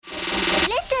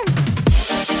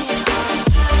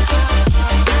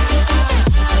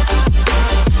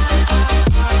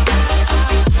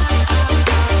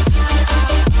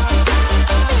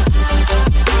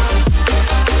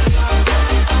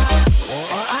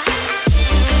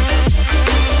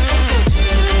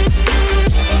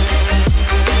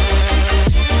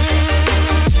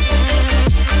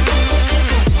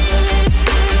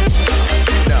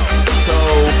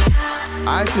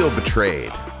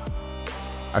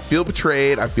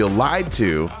betrayed. I feel lied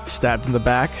to. Stabbed in the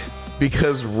back.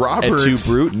 Because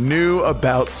Robert knew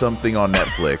about something on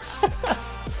Netflix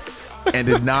and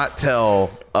did not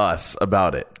tell us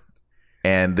about it.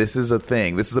 And this is a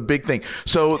thing. This is a big thing.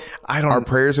 So our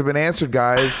prayers have been answered,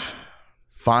 guys.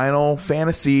 Final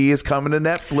Fantasy is coming to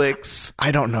Netflix.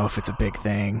 I don't know if it's a big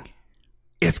thing.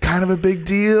 It's kind of a big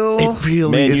deal. It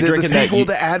really is. It the sequel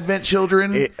to Advent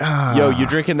Children? Yo, you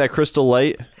drinking that Crystal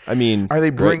Light? I mean, are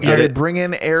they bringing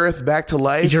Aerith back to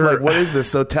life? Like, what is this?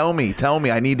 So tell me.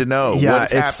 I need to know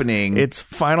what's happening. It's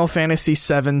Final Fantasy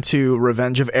VII 2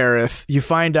 Revenge of Aerith. You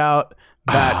find out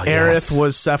that Aerith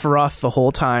was Sephiroth the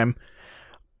whole time,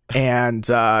 and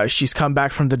she's come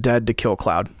back from the dead to kill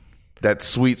Cloud. That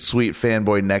sweet, sweet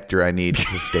fanboy nectar I need to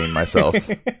sustain myself.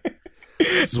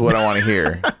 This is what I want to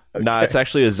hear. Nah, it's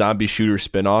actually a zombie shooter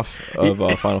spinoff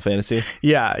of Final Fantasy.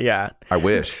 Yeah. I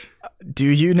wish. Do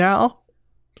you now?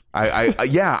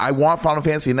 I want Final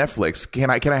Fantasy Netflix. Can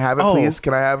I have it, please?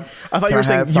 Can I have? I thought you were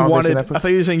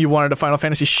saying you wanted a Final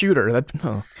Fantasy shooter.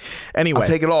 Anyway, I'll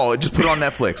take it all. Just put it on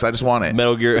Netflix. I just want it.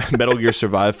 Metal Gear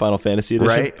Survive Final Fantasy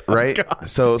Edition. Right.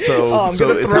 So it sounds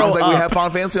like we have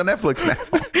Final Fantasy on Netflix now.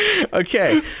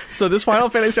 Okay, so this Final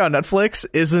Fantasy on Netflix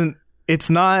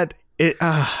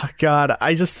God,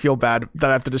 I just feel bad that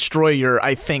I have to destroy your,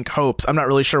 hopes. I'm not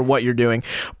really sure what you're doing,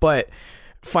 but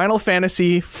Final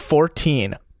Fantasy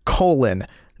 14,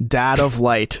 Dad of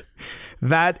Light.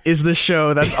 That is the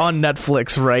show that's on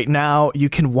Netflix right now. You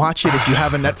can watch it if you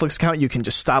have a Netflix account. You can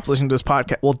just stop listening to this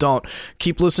podcast. Well, don't.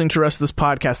 Keep listening to the rest of this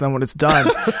podcast. Then when it's done,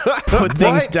 put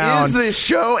things down. What is this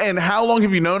show, and how long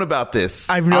have you known about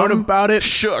this? I've known about it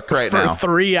shook right now. For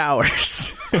 3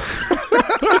 hours.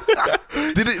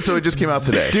 So it just came out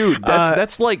today, dude.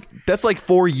 That's like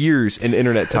 4 years in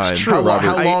internet time. That's true.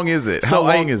 How long is it?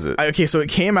 Okay, so it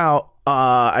came out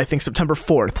I think September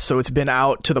 4th, so it's been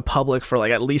out to the public for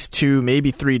like at least 2,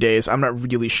 maybe 3 days. I'm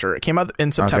not really sure. It came out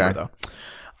in September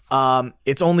though.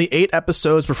 It's only 8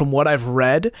 episodes, but from what I've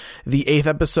read, the 8th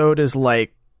episode is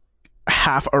like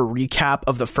half a recap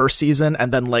of the first season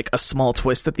and then like a small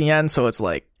twist at the end, so it's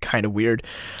like kind of weird.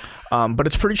 But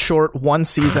it's pretty short, 1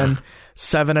 season,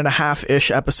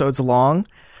 7.5-ish episodes long,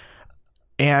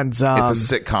 and it's a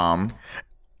sitcom.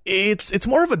 It's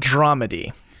more of a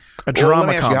dramedy,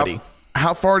 drama comedy.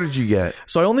 How far did you get?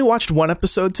 So I only watched 1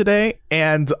 episode today,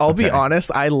 and I'll be honest,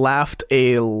 I laughed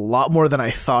a lot more than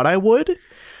I thought I would.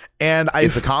 And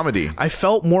it's a comedy. I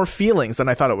felt more feelings than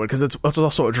I thought it would because it's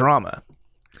also a drama.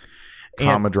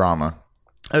 Drama.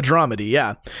 A dramedy,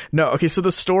 yeah. No, okay, so the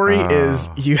story is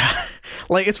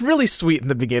it's really sweet in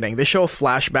the beginning. They show a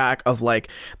flashback of like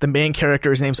the main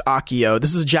character's name's Akio.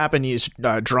 This is a Japanese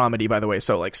dramedy, by the way,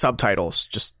 so like subtitles,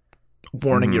 just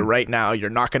warning you right now, you're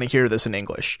not going to hear this in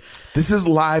English. This is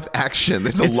live action.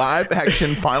 It's a live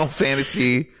action Final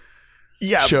Fantasy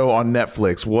show on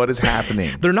Netflix. What is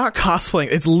happening? They're not cosplaying.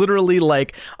 It's literally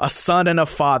like a son and a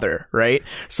father, right?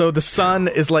 So the son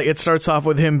is like, it starts off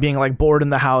with him being like bored in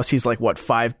the house. He's like, what,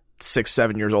 5, 6,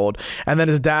 7 years old. And then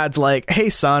his dad's like, hey,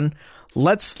 son,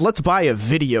 let's buy a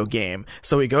video game.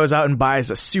 So he goes out and buys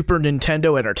a Super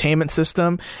Nintendo Entertainment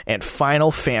System and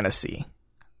Final Fantasy.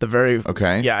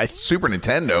 Super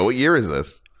Nintendo. What year is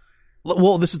this?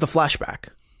 Well, this is the flashback.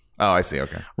 Oh, I see.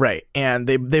 Okay. Right. And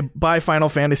they buy Final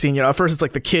Fantasy, and, at first it's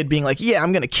like the kid being like, yeah,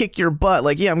 I'm going to kick your butt.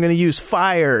 Like, yeah, I'm going to use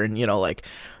fire, and, like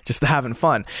just having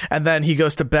fun. And then he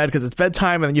goes to bed because it's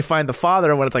bedtime, and then you find the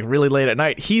father when it's like really late at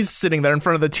night. He's sitting there in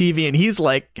front of the TV, and he's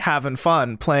like having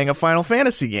fun playing a Final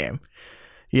Fantasy game.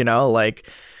 Like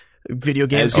video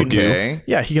games.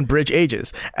 Yeah, he can bridge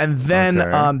ages. And then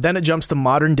then it jumps to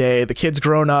modern day. The kid's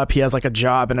grown up. He has like a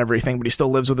job and everything, but he still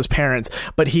lives with his parents.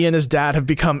 But he and his dad have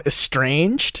become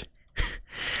estranged.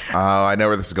 Oh, I know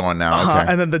where this is going now.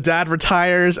 Okay. And then the dad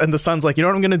retires, and the son's like, you know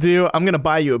what I'm going to do? I'm going to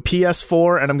buy you a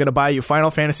PS4, and I'm going to buy you Final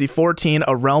Fantasy 14,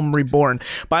 A Realm Reborn.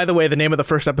 By the way, the name of the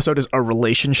first episode is A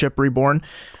Relationship Reborn.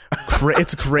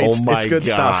 It's great. It's good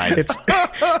stuff.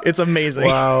 It's amazing.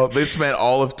 Wow. They spent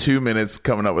all of 2 minutes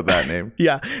coming up with that name.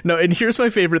 Yeah. No, and here's my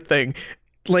favorite thing.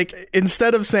 Like,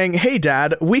 instead of saying, hey,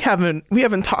 Dad, we haven't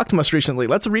talked much recently.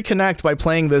 Let's reconnect by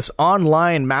playing this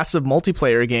online massive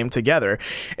multiplayer game together.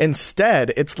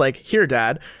 Instead, it's like, here,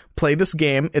 Dad, play this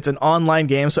game. It's an online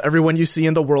game, so everyone you see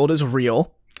in the world is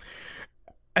real.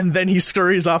 And then he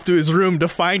scurries off to his room to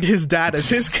find his dad as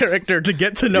his character to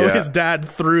get to know his dad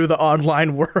through the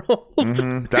online world.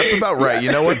 That's about right.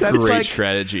 You know what? That's great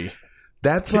strategy.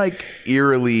 That's like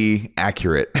eerily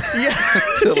accurate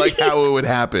to like how it would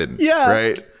happen. Yeah.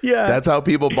 Right? Yeah. That's how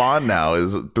people bond now,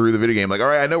 is through the video game. Like, all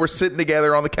right, I know we're sitting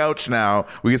together on the couch now.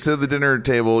 We can sit at the dinner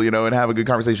table, you know, and have a good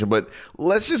conversation, but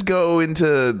let's just go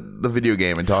into the video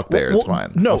game and talk there. It's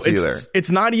fine. No, I'll see you there. it's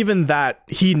not even that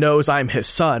he knows I'm his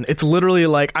son. It's literally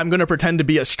like, I'm going to pretend to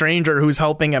be a stranger who's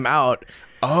helping him out.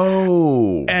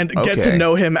 Oh. And get to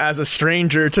know him as a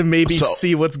stranger to maybe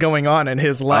see what's going on in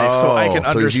his life so I can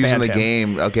understand so he's using the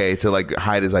him. game, to like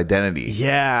hide his identity.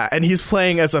 Yeah, and he's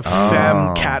playing as a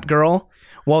femme cat girl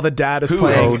while the dad is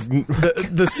playing.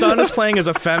 The son is playing as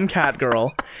a femme cat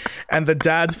girl, and the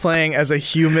dad's playing as a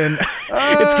human.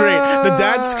 It's great. The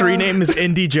dad's screen name is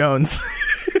Indy Jones.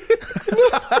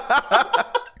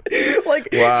 Like,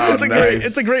 wow,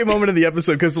 it's a great moment in the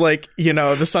episode because, like, you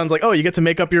know, the son's like, oh, you get to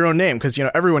make up your own name because, you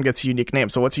know, everyone gets a unique name.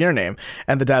 So what's your name?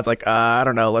 And the dad's like, I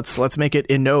don't know. Let's make it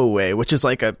Inoue, which is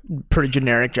like a pretty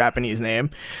generic Japanese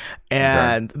name.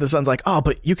 And the son's like, oh,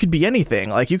 but you could be anything.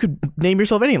 Like, you could name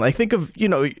yourself anything. Like, think of, you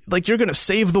know, like, you're going to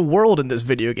save the world in this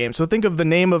video game. So think of the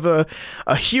name of a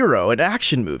hero, an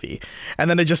action movie. And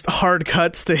then it just hard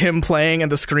cuts to him playing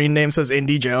and the screen name says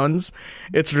Indy Jones.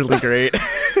 It's really great.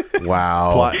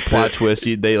 Wow. Plot twist.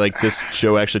 They like, this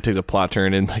show actually takes a plot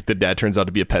turn, and like the dad turns out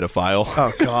to be a pedophile.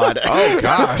 Oh God. Oh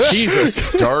gosh. Jesus.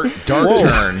 Dark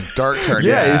turn.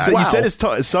 Yeah. You said his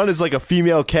son is like a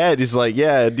female cat. He's like,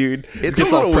 yeah, dude. It's all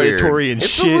a little predatory weird. and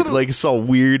shit. Like, it's all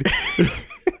weird.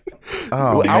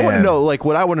 Oh, I want to know. Like,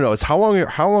 what I want to know is how long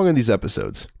are these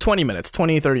episodes? 20 minutes,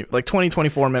 20, 30, like 20,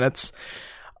 24 minutes.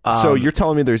 So you're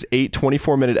telling me there's 8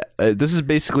 24-minute. This is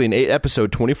basically an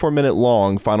 8-episode, 24-minute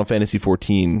long Final Fantasy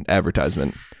 14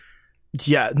 advertisement.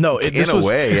 Yeah, no, In a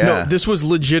way, yeah. No, this was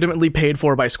legitimately paid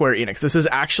for by Square Enix. This is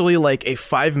actually like a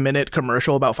 5-minute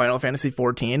commercial about Final Fantasy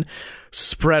 14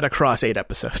 spread across 8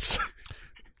 episodes.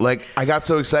 Like, I got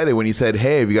so excited when you said,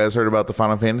 hey, have you guys heard about the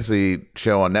Final Fantasy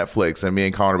show on Netflix? And me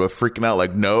and Colin were both freaking out,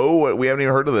 like, no, we haven't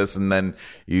even heard of this. And then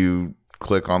you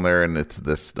click on there and it's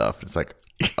this stuff. It's like,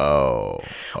 oh,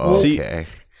 okay.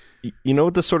 See, you know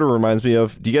what this sort of reminds me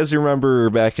of? Do you guys remember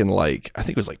back in, like, I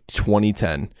think it was like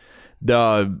 2010,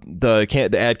 the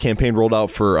ad campaign rolled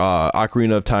out for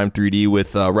Ocarina of Time 3D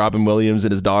with Robin Williams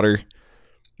and his daughter?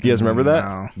 You guys remember that?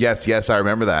 No. Yes, I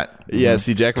remember that. Yeah,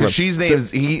 see, Jack.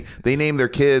 Because they named their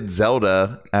kid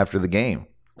Zelda after the game.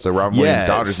 So Robin Williams'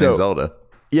 daughter's named Zelda.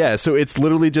 Yeah, so it's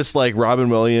literally just like Robin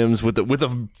Williams with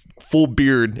a full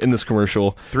beard in this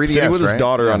commercial, 3DS, sitting with his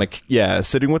daughter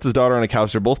sitting with his daughter on a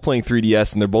couch. They're both playing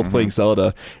 3DS and they're both playing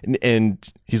Zelda, and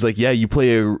he's like, yeah, you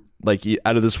play a like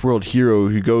out of this world hero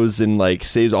who goes and like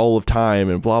saves all of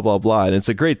time and blah blah blah, and it's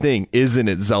a great thing, isn't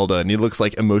it, Zelda? And he looks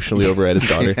like emotionally over at his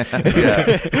daughter.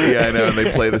 yeah, I know. And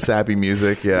they play the sappy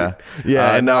music. Yeah.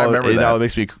 And now I remember that. Now it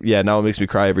makes me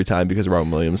cry every time because of Robin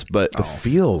Williams. But the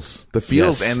feels,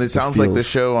 Yes, and it sounds like the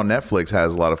show on Netflix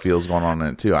has a lot of feels going on in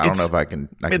it too. I don't know if I can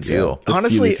deal.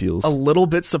 Honestly, feels. a little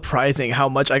bit surprising how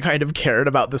much I kind of cared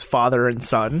about this father and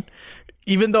son.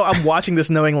 Even though I'm watching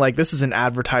this knowing like this is an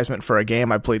advertisement for a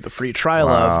game I played the free trial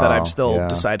of that I've still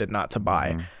decided not to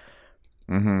buy.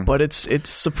 But it's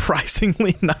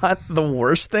surprisingly not the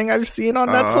worst thing I've seen on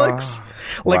Netflix.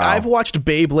 Like, I've watched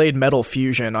Beyblade Metal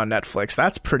Fusion on Netflix.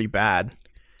 That's pretty bad.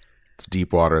 It's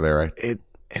deep water there, right?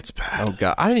 It's bad. oh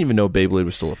god, I didn't even know Beyblade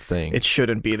was still a thing. It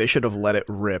shouldn't be. They should have let it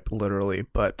rip, literally,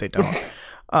 but they don't.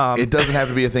 It doesn't have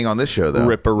to be a thing on this show, though.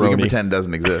 Ripperoni. We can pretend it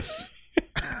doesn't exist.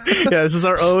 Yeah, this is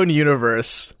our own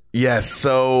universe. Yes,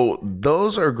 so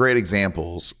those are great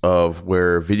examples of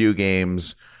where video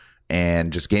games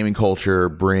and just gaming culture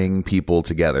bring people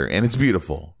together. And it's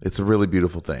beautiful. It's a really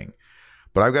beautiful thing.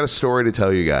 But I've got a story to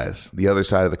tell you guys, the other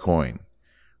side of the coin,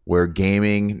 where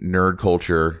gaming, nerd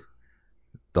culture,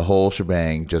 the whole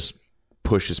shebang just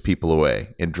pushes people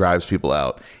away and drives people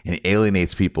out and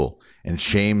alienates people and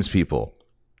shames people.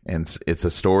 And it's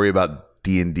a story about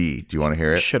D&D. Do you want to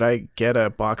hear it? Should I get a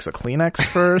box of Kleenex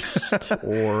first?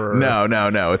 Or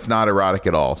No. It's not erotic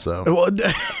at all. So,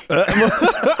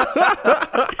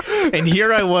 and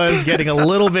here I was getting a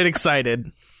little bit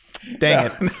excited.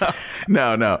 Dang it!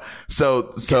 No.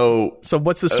 So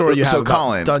what's the story you have about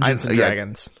Colin, Dungeons and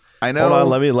Dragons? I know.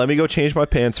 Hold on, let me go change my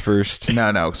pants first.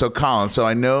 No. So Colin,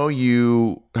 I know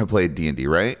you have played D&D,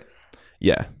 right?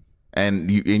 Yeah, and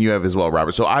you have as well,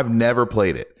 Robert. So I've never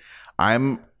played it.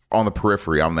 I'm on the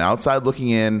periphery. I'm on the outside looking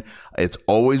in. It's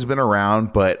always been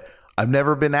around, but I've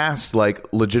never been asked like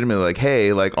legitimately like,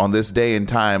 hey, like on this day and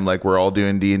time, like we're all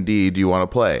doing D&D. Do you want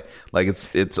to play? Like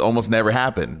it's almost never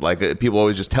happened. Like people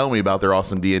always just tell me about their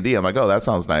awesome D&D. I'm like, oh, that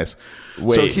sounds nice.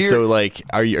 Wait, so like,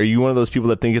 are you one of those people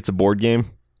that think it's a board game?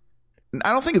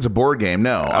 I don't think it's a board game.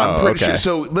 No, I'm pretty sure.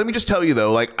 So let me just tell you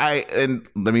though, like and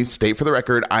let me state for the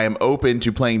record, I am open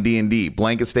to playing D&D.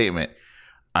 Blanket statement.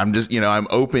 I'm just, I'm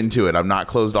open to it. I'm not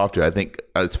closed off to it. I think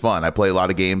it's fun. I play a lot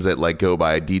of games that like go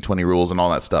by D20 rules and all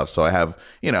that stuff. So I have,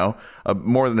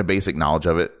 more than a basic knowledge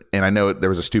of it. And I know there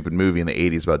was a stupid movie in the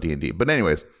 80s about D&D. But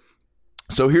anyways,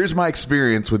 so here's my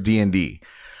experience with D&D.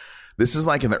 This is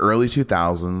like in the early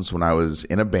 2000s when I was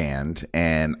in a band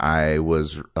and I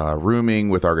was rooming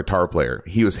with our guitar player.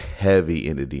 He was heavy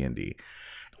into D&D.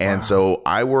 And so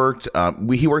I worked,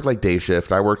 he worked like day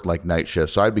shift. I worked like night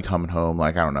shift. So I'd be coming home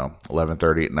like, I don't know,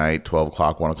 11:30 at night, 12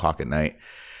 o'clock, 1 o'clock at night.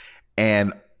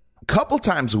 And a couple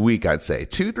times a week, I'd say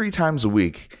 2-3 times a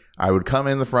week, I would come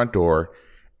in the front door.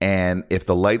 And if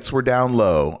the lights were down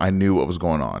low, I knew what was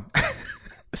going on.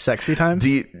 Sexy times?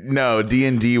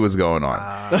 D&D was going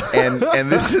on. And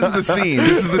this is the scene.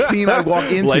 This is the scene I'd walk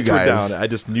into, lights guys. Were down. I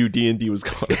just knew D&D was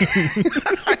going.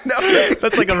 I know.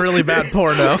 That's like a really bad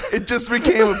porno. It just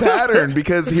became a pattern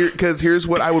because here's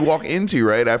what I would walk into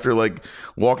right after like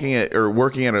working at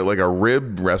like a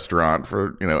rib restaurant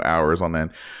for hours on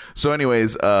end. So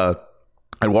anyways, I'd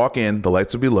walk in, the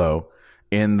lights would be low.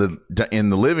 In the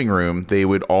living room, they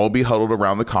would all be huddled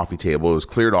around the coffee table. It was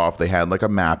cleared off. They had like a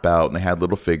map out and they had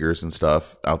little figures and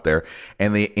stuff out there.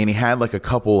 And he had like a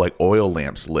couple like oil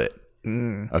lamps lit.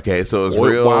 Okay, so it was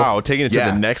real. Wow, taking it to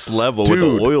the next level. Dude,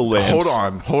 with the oil lamps.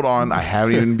 Hold on. I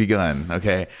haven't even begun.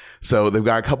 Okay, so they've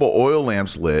got a couple oil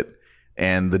lamps lit,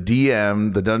 and the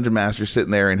DM, the dungeon master,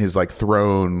 sitting there in his like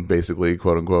throne, basically,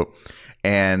 quote unquote.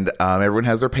 And everyone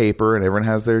has their paper and everyone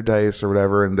has their dice or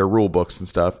whatever and their rule books and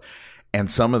stuff. And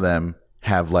some of them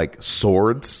have like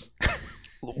swords.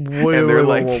 Whoa, and they're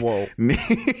like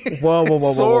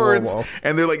swords.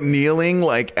 And they're like kneeling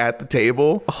like at the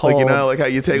table. Like, like how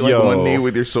you take like one knee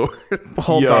with your sword.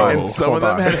 Hold on. And some of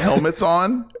them had helmets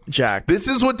on. Jack. This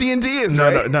is what D&D is,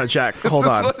 right? No, Jack. Hold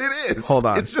on. This is what it is. Hold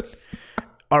on. It's just...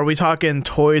 Are we talking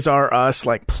Toys R Us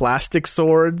like plastic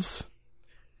swords?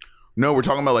 No, we're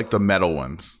talking about like the metal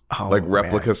ones. Like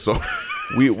replica swords.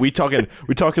 We talking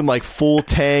like full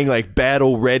tang, like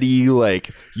battle ready,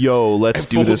 like let's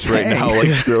do this right now.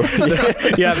 Like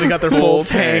they got their full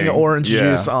tang orange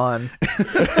juice on.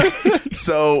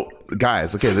 So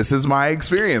guys, okay, this is my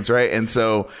experience, right? And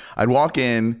so I'd walk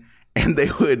in and they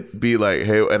would be like,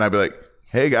 hey, and I'd be like,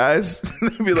 hey guys.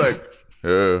 They'd be like,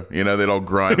 they'd all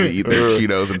grunt and eat their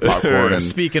Cheetos and popcorn and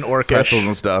speaking orcish pretzels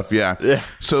and stuff. Yeah.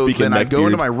 So then I'd go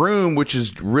into my room, which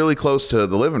is really close to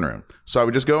the living room. So I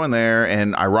would just go in there,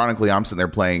 and ironically, I'm sitting there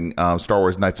playing Star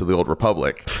Wars Knights of the Old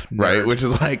Republic, right? Which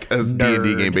is like a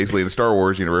D&D game, basically in the Star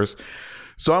Wars universe.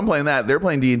 So I'm playing that. They're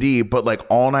playing D&D, but like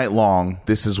all night long,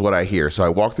 this is what I hear. So I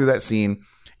walk through that scene,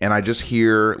 and I just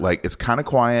hear like it's kind of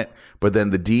quiet, but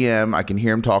then the DM, I can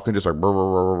hear him talking just like burr,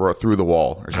 burr, burr, burr, through the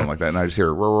wall or something like that, and I just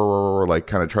hear burr, burr, burr, like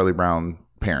kind of Charlie Brown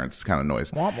parents kind of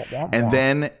noise. And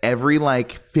then every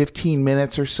like 15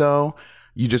 minutes or so,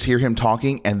 you just hear him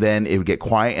talking, and then it would get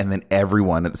quiet, and then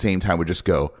everyone at the same time would just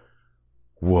go,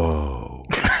 whoa.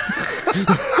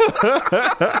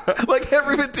 Like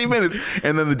every 15 minutes.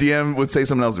 And then the DM would say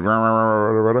something else,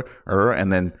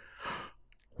 and then,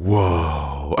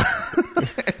 whoa.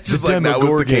 It's just like that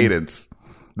was the cadence.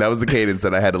 That was the cadence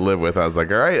that I had to live with. I was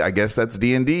like, all right, I guess that's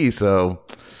D&D, so...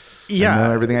 Yeah, I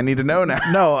know everything I need to know now.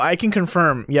 No, I can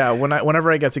confirm. Yeah, whenever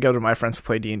I get together with my friends to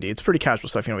play D&D, it's pretty casual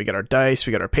stuff. We get our dice,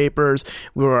 we get our papers,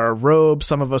 we wear our robes.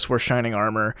 Some of us wear shining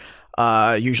armor.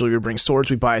 Usually we bring swords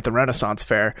we buy at the Renaissance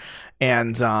Fair,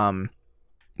 and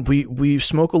we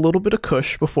smoke a little bit of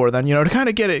Kush before then, to kind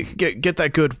of get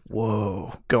that good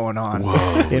whoa going on.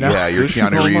 Whoa, yeah, you're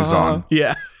Keanu Reeves on.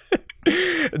 Yeah,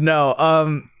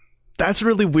 no, that's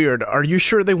really weird. Are you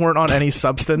sure they weren't on any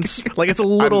substance? Like it's a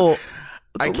little.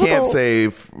 I can't say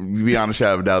beyond a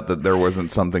shadow of a doubt that there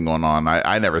wasn't something going on.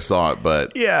 I never saw it,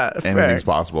 but anything's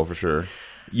possible for sure.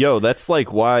 That's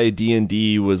like why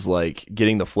D&D was like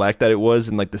getting the flack that it was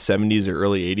in like the 70s or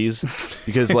early 80s,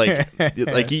 because like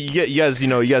you guys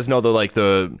know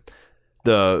the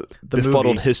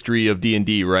befuddled movie history of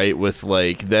D&D, right? With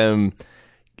like them.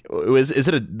 Is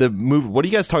it the movie? What are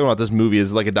you guys talking about? This movie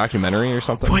is it like a documentary or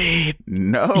something? Wait,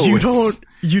 no,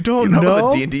 you don't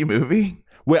know the D&D movie.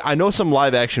 Wait, I know some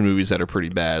live action movies that are pretty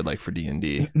bad, like for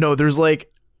D&D. No, there's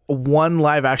like one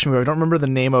live action movie. I don't remember the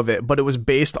name of it, but it was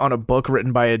based on a book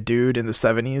written by a dude in the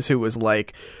 70s who was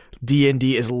like,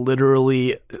 D&D is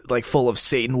literally like full of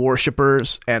Satan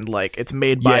worshippers, and like it's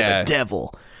made by the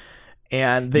devil.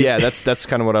 And that's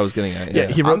kind of what I was getting at.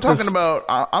 Yeah, I'm talking about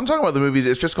the movie.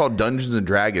 It's just called Dungeons and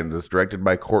Dragons. It's directed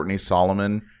by Courtney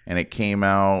Solomon, and it came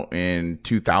out in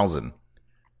 2000.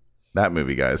 That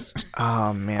movie, guys.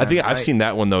 Oh man, I think I've seen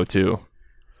that one though too.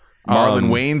 Marlon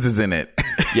Wayans is in it.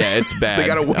 Yeah, it's bad. They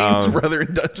got a Wayans brother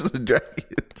in Dungeons and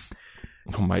Dragons.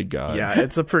 Oh my god. Yeah,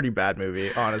 it's a pretty bad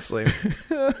movie, honestly.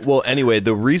 Well, anyway,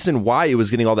 the reason why it was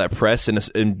getting all that press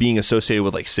and being associated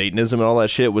with like Satanism and all that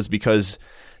shit was because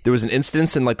there was an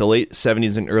instance in like the late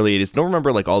 70s and early 80s. Don't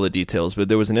remember like all the details, but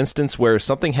there was an instance where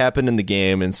something happened in the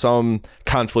game and some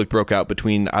conflict broke out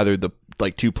between either the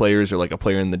like two players or like a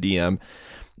player and the DM,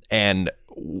 and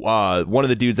one of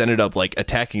the dudes ended up like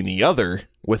attacking the other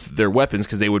with their weapons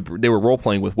because they were role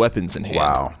playing with weapons in hand.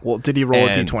 Wow. Well, did he roll a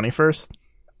D20 first?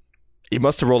 He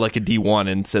must have rolled like a D1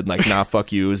 and said like, nah,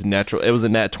 fuck you. It was natural. It was a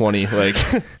nat 20. Like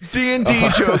D&D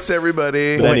jokes,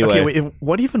 everybody. But anyway, wait,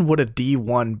 what even would a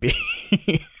D1 be?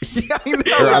 Yeah, I know.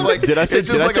 It's like, did I say it's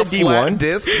just like a D1? flat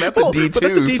disc. That's a D2. But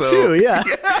that's a D2, so. yeah.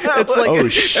 It's like, Oh,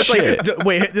 it's like,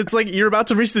 wait, it's like you're about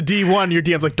to reach the D1. Your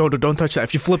DM's like, don't touch that.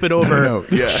 If you flip it over, No,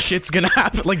 yeah. shit's gonna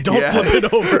happen. Like, don't flip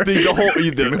it over. the whole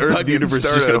the universe is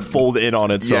just gonna fold in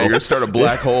on itself. Yeah, you're gonna start a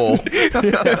black hole.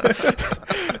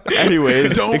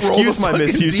 Anyways, Don't excuse roll the my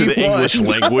misuse of the D1. English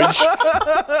language.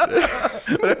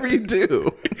 Whatever you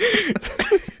do.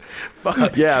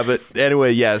 Fuck. Yeah, but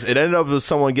anyway, yes, it ended up with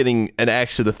someone getting an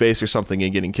axe to the face or something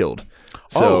and getting killed.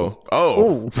 So,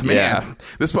 man, yeah.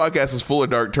 This podcast is full of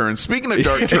dark turns. Speaking of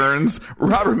dark turns,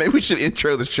 Robert, maybe we should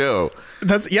intro the show.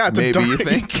 It's Maybe a dark. you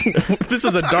think? This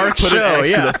is a dark put show. an axe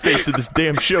to Yeah. the face of this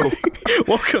damn show.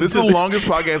 Welcome This to is the longest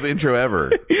podcast intro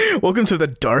ever. Welcome to the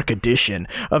dark edition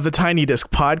of the Tiny Disc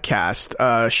Podcast,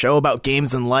 a show about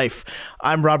games and life.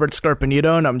 I'm Robert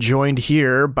Scarpanito, and I'm joined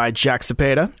here by Jack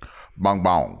Cepeda Bong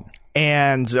bong.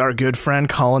 and our good friend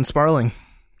Colin Sparling.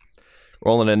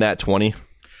 Rolling a nat 20.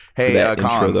 Hey, that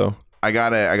Colin, intro, though. I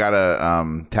got a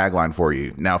tagline for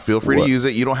you. Now, feel free What? to use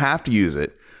it. You don't have to use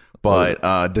it,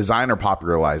 but designer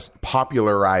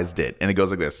popularized it, and it goes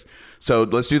like this. So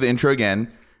let's do the intro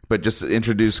again, but just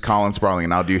introduce Colin Sparling,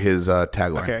 and I'll do his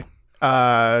tagline. Okay.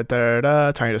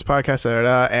 Tiny Disc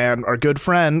Podcast, and our good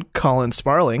friend Colin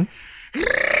Sparling.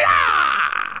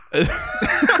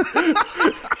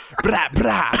 Bra,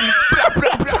 bra.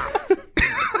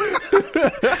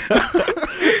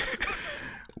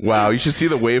 Wow, you should see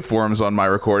the waveforms on my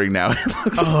recording now. It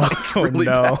looks like really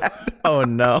bad. Oh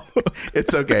no.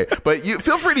 It's okay, but you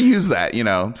feel free to use that.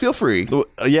 Feel free.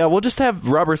 Yeah, we'll just have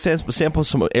Robert sample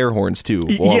some air horns too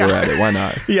while we're at it. Why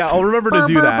not? Yeah, I'll remember to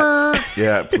do that.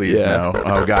 Yeah, please no.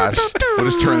 Oh gosh, we'll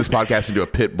just turn this podcast into a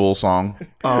Pitbull song.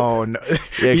 Oh no.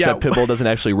 Yeah, except Pitbull doesn't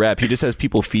actually rap. He just has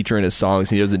people featuring his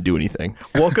songs and he doesn't do anything.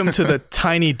 Welcome to the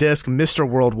Tiny Disc Mr.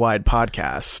 Worldwide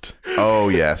podcast. Oh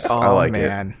yes, I like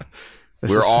it.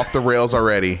 We're off the rails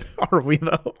already. Are we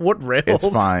though? What rails? It's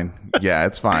fine. Yeah,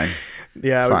 it's fine.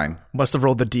 Yeah, It's fine. Must have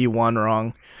rolled the D1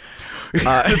 wrong.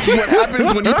 This is what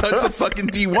happens when you touch the fucking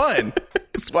D1.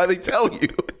 That's why they tell you.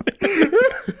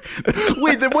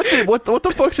 Wait, then what's it? What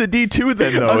the fuck's a D2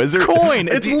 then though? Is there Coin.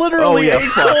 It's literally a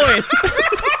coin.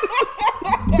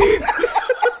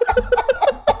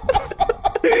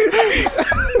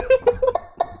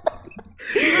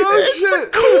 It's a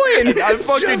coin. I'm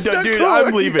fucking Just a done, dude. coin.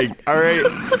 I'm leaving. All right,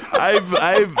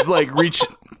 I've like reached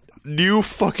new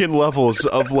fucking levels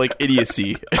of like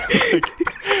idiocy.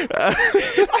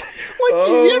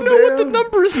 You know what the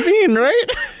numbers mean, right?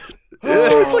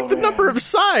 It's like the number of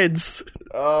sides.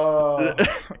 D1.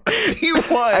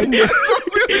 That's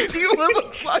what D1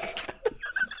 looks like.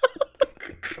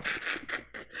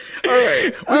 All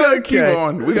right, we gotta keep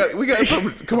on. We got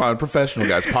some. Come on, professional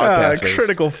guys. Podcast face.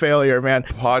 Critical failure, man.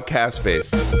 Podcast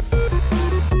face.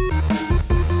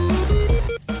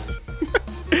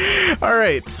 All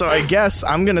right, so I guess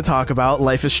I'm gonna talk about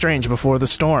Life is Strange Before the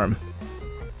Storm.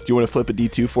 Do you want to flip a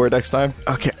D2 for it next time?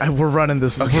 Okay, we're running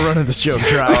this. We're running this joke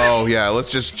dry. Oh yeah, let's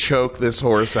just choke this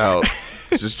horse out.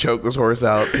 Just choke this horse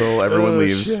out till everyone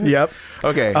leaves. Shit. Yep,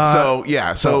 Okay,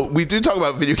 so we do talk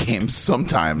about video games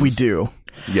sometimes. we do.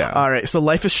 Yeah. All right, so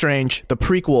Life is Strange, the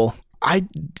prequel. I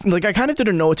kind of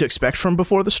didn't know what to expect from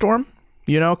Before the Storm,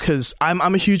 because I'm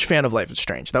a huge fan of Life is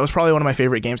Strange. That was probably one of my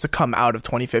favorite games to come out of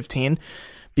 2015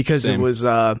 because Same. it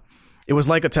was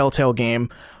like a Telltale game,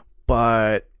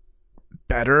 but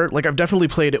better. Like I've definitely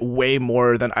played it way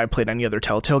more than I played any other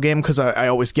Telltale game because I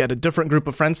always get a different group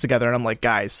of friends together and I'm like,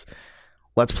 guys,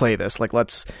 let's play this. Like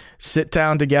let's sit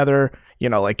down together.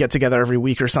 Like get together every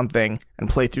week or something and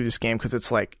play through this game because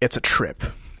it's like it's a trip.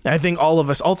 And I think all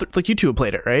of us, like you two have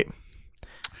played it, right?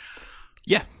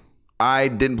 Yeah. I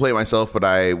didn't play it myself, but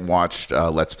I watched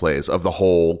Let's Plays of the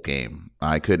whole game.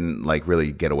 I couldn't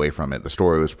really get away from it. The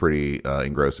story was pretty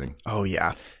engrossing. Oh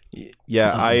yeah.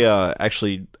 Yeah, I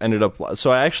actually ended up. So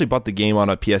I actually bought the game on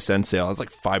a PSN sale. It was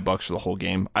like $5 for the whole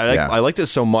game. I liked it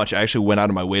so much. I actually went out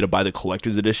of my way to buy the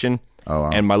collector's edition. Oh, wow.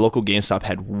 And my local GameStop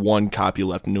had one copy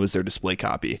left, and it was their display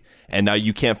copy. And now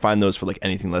you can't find those for like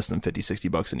anything less than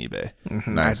 $50-$60 on eBay.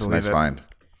 Nice find.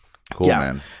 Cool,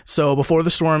 man. So Before the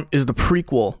Storm is the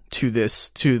prequel to the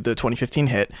 2015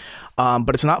 hit, but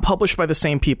it's not published by the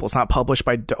same people. It's not published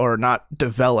by or not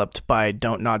developed by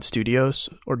Don't Nod Studios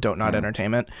or Don't Nod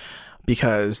Entertainment,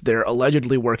 because they're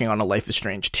allegedly working on a Life is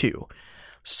Strange 2.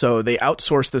 So they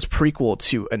outsourced this prequel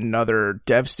to another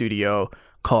dev studio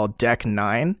called Deck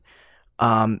 9.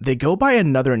 They go by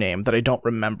another name that I don't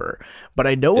remember, but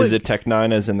I know Is it Tech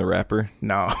 9 as in the rapper?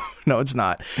 No, it's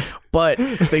not. But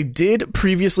they did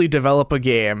previously develop a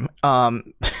game. I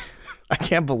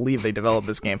can't believe they developed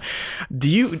this game. Do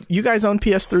you guys own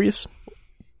PS3s?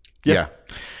 Yeah.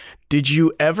 Did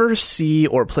you ever see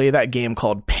or play that game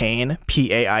called Pain?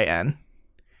 Pain?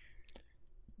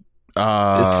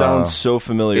 It sounds so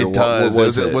familiar. It does.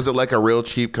 Was it like a real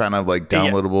cheap kind of like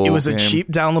downloadable? It was game? a cheap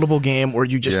downloadable game where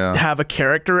you just have a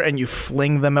character and you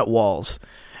fling them at walls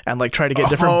and like try to get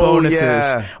different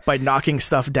bonuses by knocking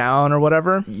stuff down or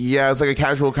whatever. Yeah, it's like a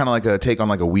casual kind of like a take on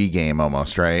like a Wii game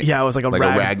almost, right? Yeah, it was like a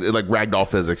ragdoll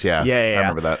physics. Yeah, I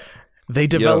remember that. They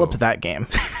developed that game.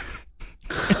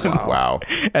 Wow.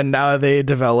 And now they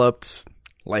developed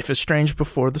Life is Strange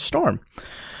Before the Storm.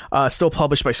 Still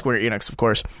published by Square Enix, of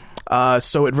course.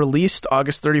 So it released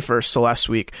August 31st, so last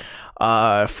week,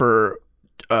 for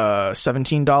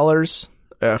 $17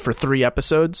 for 3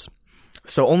 episodes.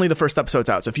 So only the first episode's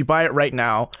out. So if you buy it right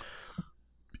now,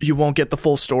 you won't get the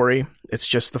full story. It's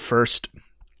just the first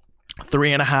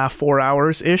 3.5, 4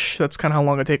 hours-ish. That's kind of how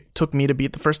long it took me to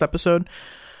beat the first episode.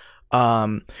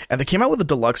 And they came out with a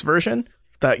deluxe version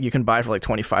that you can buy for like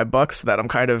 $25 that I'm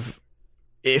kind of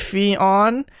iffy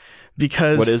on.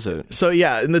 Because what is it? So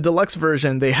yeah, in the deluxe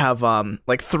version, they have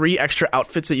like 3 extra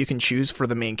outfits that you can choose for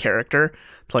the main character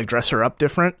to like dress her up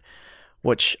different,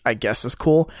 which I guess is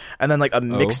cool. And then like a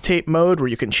mixtape mode where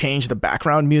you can change the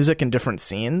background music in different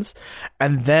scenes.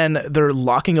 And then they're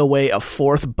locking away a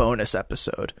 4th bonus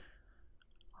episode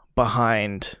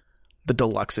behind the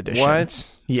deluxe edition. What?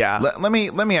 Yeah. Let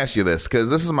me ask you this, because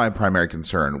this is my primary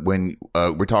concern when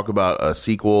we talk about a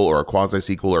sequel or a quasi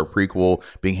sequel or a prequel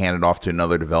being handed off to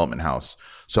another development house.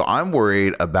 So I'm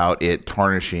worried about it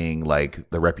tarnishing like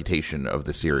the reputation of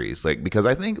the series, like, because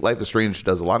I think Life is Strange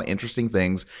does a lot of interesting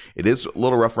things. It is a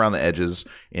little rough around the edges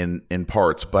in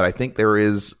parts, but I think there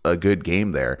is a good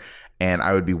game there. And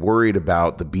I would be worried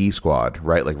about the B squad,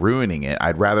 right? Like ruining it.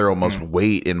 I'd rather almost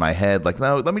wait in my head. Like,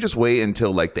 no, let me just wait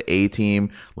until like the A team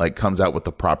like comes out with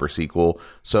the proper sequel.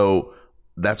 So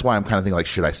that's why I'm kind of thinking like,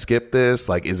 should I skip this?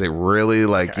 Like, is it really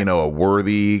like, a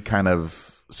worthy kind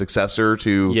of successor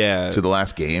to the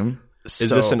last game? Is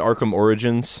this an Arkham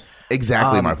Origins?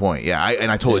 Exactly my point. Yeah. I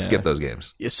totally skipped those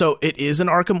games. So it is an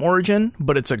Arkham Origin,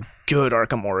 but it's a good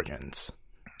Arkham Origins.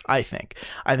 I think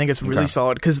it's really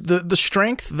solid, because the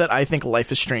strength that I think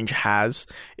Life is Strange has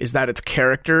is that its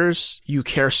characters, you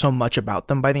care so much about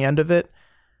them by the end of it.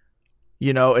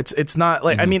 It's not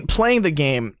like, I mean, playing the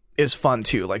game is fun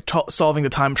too, like solving the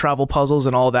time travel puzzles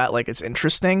and all that, like it's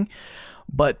interesting.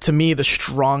 But to me, the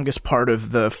strongest part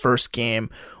of the first game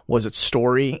was its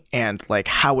story and like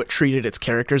how it treated its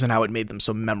characters and how it made them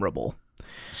so memorable.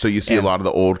 So you see a lot of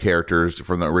the old characters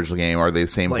from the original game. Are they the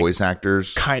same voice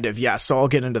actors? Kind of, yeah. So I'll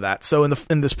get into that. So in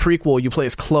this prequel, you play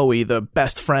as Chloe, the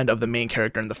best friend of the main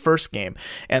character in the first game.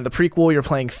 And the prequel, you're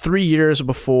playing 3 years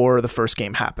before the first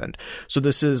game happened. So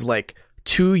this is like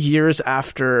 2 years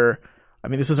after. I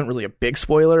mean, this isn't really a big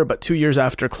spoiler, but 2 years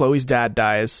after Chloe's dad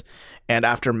dies, and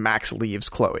after Max leaves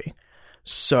Chloe.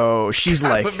 So she's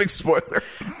like, a big spoiler.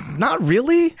 Not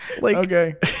really. Like,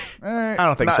 okay. All right. I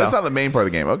don't think so. It's not the main part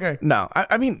of the game. Okay. No,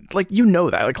 I mean, like,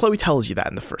 that. Like, Chloe tells you that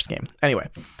in the first game. Anyway,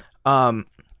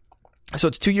 so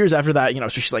it's 2 years after that, so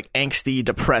she's like angsty,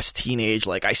 depressed teenage,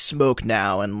 like, I smoke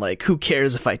now, and like, who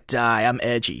cares if I die? I'm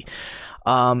edgy.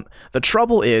 The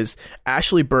trouble is,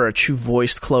 Ashley Burch, who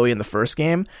voiced Chloe in the first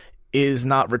game, is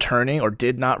not returning, or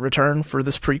did not return for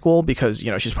this prequel, because,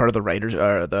 she's part of the writers,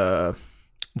 the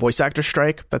voice actor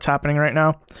strike that's happening right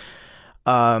now.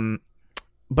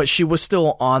 But she was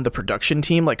still on the production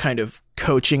team, like kind of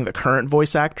coaching the current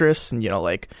voice actress and,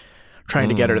 like trying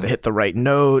to get her to hit the right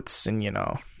notes and,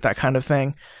 that kind of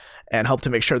thing, and help to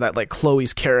make sure that like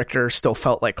Chloe's character still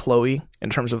felt like Chloe in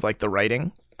terms of like the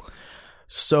writing.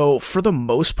 So for the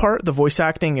most part, the voice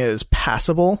acting is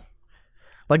passable.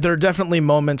 Like there are definitely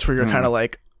moments where you're kind of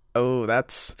like, oh,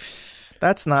 that's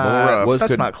That's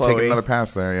not Chloe. Take another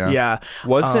pass there, yeah. Yeah.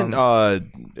 Wasn't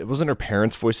her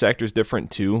parents' voice actors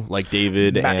different too? Like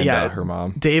David and her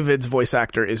mom. David's voice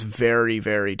actor is very,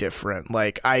 very different.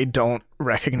 Like, I don't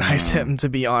recognize him, to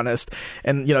be honest.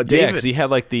 And David, yeah, because he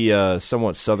had like the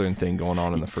somewhat southern thing going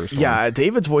on in the first one. Yeah,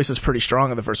 David's voice is pretty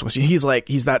strong in the first one. So he's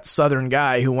that southern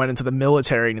guy who went into the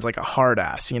military and he's like a hard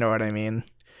ass. You know what I mean?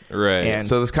 Right. And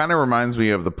so this kind of reminds me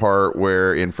of the part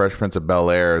where in Fresh Prince of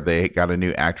Bel-Air they got a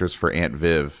new actress for Aunt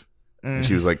Viv. And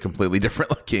she was like completely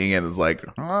different looking, and it's like,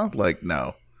 like,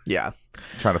 no. Yeah.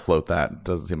 Trying to float that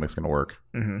doesn't seem like it's gonna work.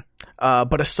 Mm-hmm.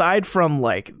 But aside from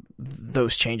like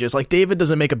those changes, like David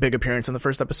doesn't make a big appearance in the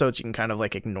first episode, so you can kind of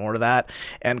like ignore that.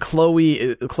 And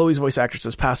Chloe's voice actress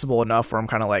is passable enough where I'm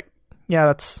kind of like, yeah,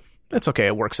 it's okay,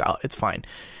 it works out, it's fine.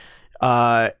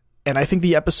 And I think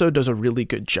the episode does a really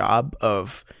good job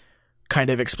of kind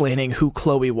of explaining who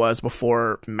Chloe was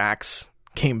before Max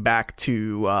came back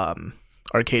to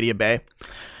Arcadia Bay,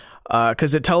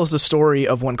 because it tells the story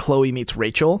of when Chloe meets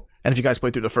Rachel. And if you guys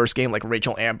play through the first game, like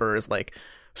Rachel Amber is like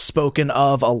spoken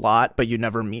of a lot, but you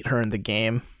never meet her in the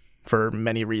game for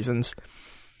many reasons.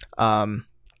 So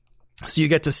you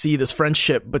get to see this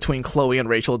friendship between Chloe and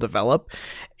Rachel develop,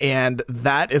 and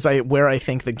that is where I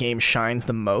think the game shines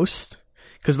the most,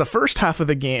 because the first half of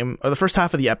the game, or the first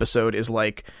half of the episode, is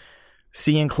like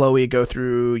seeing Chloe go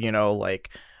through, like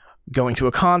going to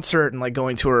a concert and like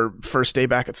going to her first day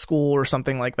back at school or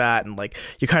something like that, and like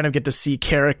you kind of get to see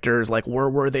characters like where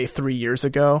were they 3 years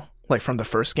ago, like from the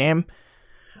first game.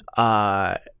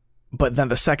 But then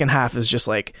the second half is just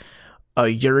like a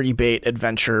Yuri bait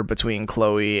adventure between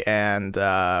Chloe and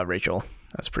Rachel.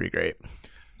 That's pretty great.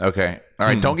 Okay, all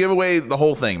right. Don't give away the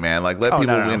whole thing, man. Like let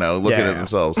people look at it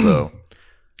themselves. So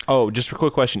oh, just a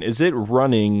quick question. Is it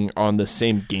running on the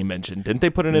same game engine? Didn't they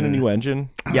put in a new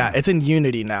engine? Yeah, it's in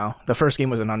Unity now. The first game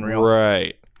was in Unreal.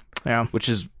 Right. Yeah. Which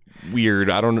is weird.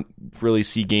 I don't really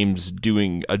see games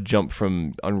doing a jump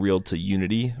from Unreal to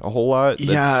Unity a whole lot.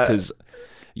 Yeah. Because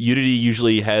Unity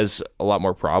usually has a lot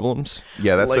more problems.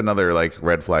 Yeah, that's another like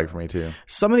red flag for me too.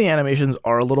 Some of the animations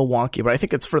are a little wonky, but I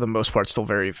think it's for the most part still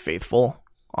very faithful,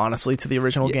 honestly, to the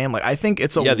original game. Like, I think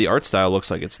it's the art style looks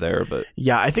like it's there, but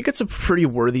I think it's a pretty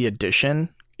worthy addition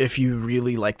if you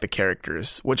really like the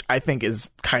characters, which I think is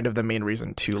kind of the main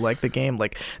reason to like the game.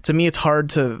 Like, to me, it's hard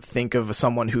to think of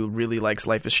someone who really likes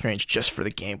Life is Strange just for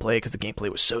the gameplay, because the gameplay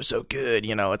was so good.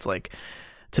 It's like,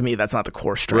 to me, that's not the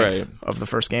core strength of the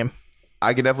first game.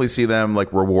 I can definitely see them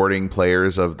like rewarding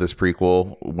players of this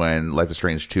prequel when Life is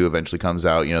Strange 2 eventually comes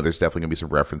out. There's definitely gonna be some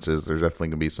references. There's definitely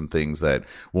gonna be some things that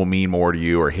will mean more to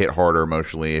you or hit harder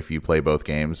emotionally if you play both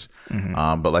games.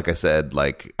 Mm-hmm. But like I said,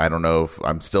 like, I don't know if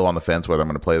I'm still on the fence whether I'm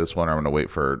gonna play this one or I'm gonna wait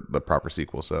for the proper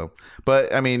sequel. So,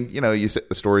 but I mean, you said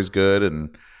the story's good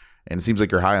and it seems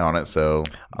like you're high on it. So,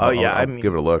 I'll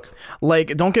give it a look.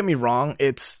 Like, don't get me wrong,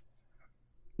 it's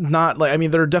not like, I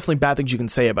mean, there are definitely bad things you can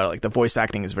say about it. Like, the voice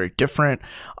acting is very different.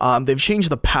 They've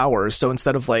changed the powers, so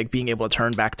instead of like being able to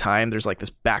turn back time, there's like this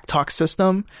backtalk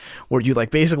system where you like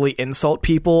basically insult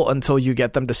people until you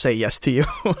get them to say yes to you,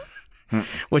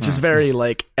 which is very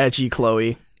like edgy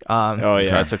Chloe.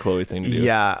 That's a Chloe thing to do.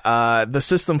 Yeah, the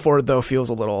system for it though feels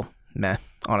a little meh,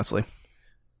 honestly.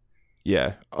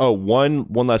 Yeah. Oh, one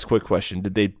last quick question.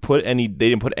 They didn't put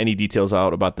any details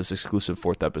out about this exclusive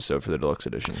 4th episode for the deluxe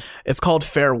edition? It's called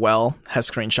Farewell, has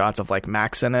screenshots of like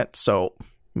Max in it, so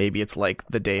maybe it's like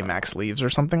the day Max leaves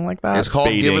or something like that. It's called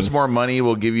baiting. Give us more money,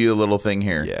 we'll give you a little thing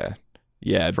here.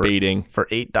 Yeah, baiting. For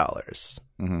 $8.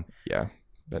 Mm-hmm. Yeah.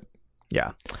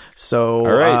 Yeah. So,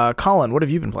 all right. Colin, what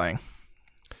have you been playing?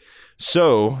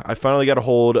 So, I finally got a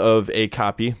hold of a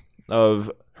copy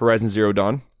of Horizon Zero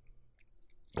Dawn.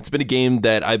 It's been a game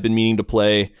that I've been meaning to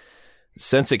play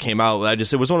since it came out.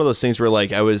 It was one of those things where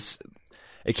like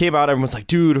it came out, everyone's like,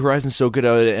 dude, Horizon's so good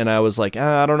at it. And I was like,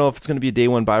 I don't know if it's going to be a day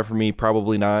one buy for me.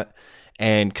 Probably not.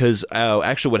 And because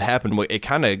actually what happened, it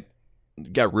kind of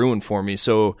got ruined for me.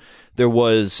 So there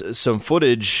was some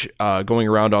footage going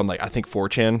around on like, I think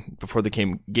 4chan before the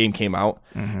game came out.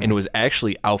 Mm-hmm. And it was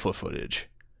actually alpha footage,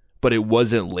 but it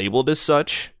wasn't labeled as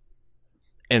such.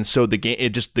 And so the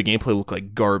gameplay looked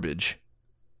like garbage.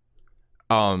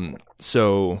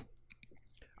 So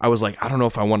I was like, I don't know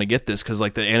if I want to get this because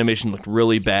like the animation looked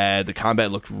really bad, the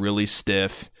combat looked really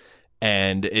stiff,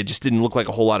 and it just didn't look like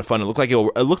a whole lot of fun. It looked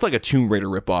like a Tomb Raider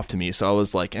ripoff to me. So I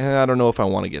was like, I don't know if I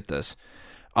want to get this.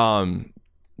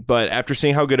 But after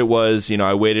seeing how good it was,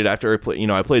 I waited after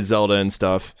I played Zelda and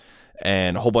stuff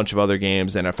and a whole bunch of other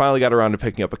games, and I finally got around to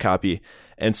picking up a copy.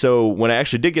 And so when I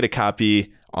actually did get a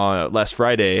copy on last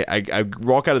Friday, I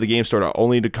walk out of the game store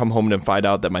only to come home and find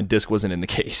out that my disc wasn't in the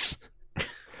case.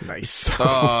 Nice.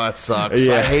 Oh, that sucks.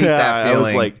 I hate that feeling. I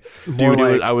was like,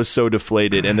 dude, I was so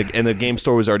deflated, and the game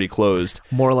store was already closed.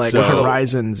 More like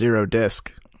Horizon Zero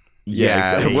Disc.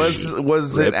 Yeah, exactly.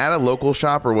 Was it at a local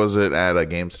shop or was it at a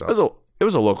GameStop? It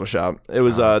was a local shop. It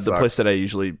was the place that I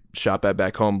usually shop at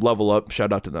back home. Level Up,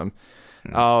 shout out to them.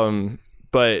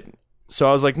 But so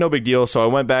I was like, no big deal. So I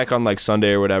went back on like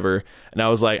Sunday or whatever, and I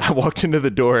was like, I walked into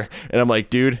the door, and I'm like,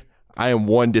 dude, I am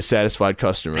one dissatisfied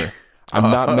customer. I'm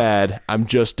not mad. I'm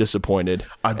just disappointed.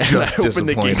 I'm just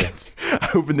disappointed. I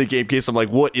opened the game case. I'm like,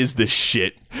 what is this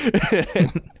shit?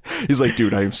 He's like,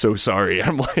 dude, I am so sorry.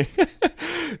 I'm like,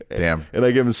 damn. And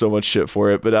I give him so much shit for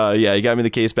it. But yeah, he got me the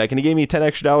case back, and he gave me $10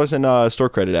 extra in store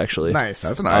credit, actually. Nice.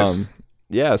 That's nice.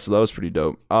 Yeah, so that was pretty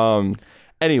dope.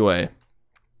 Anyway,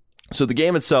 so the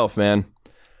game itself, man.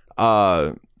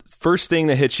 First thing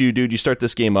that hits you, dude, you start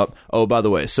this game up. Oh, by the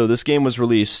way, so this game was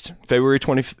released February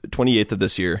 28th of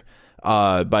this year.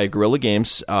 By Guerrilla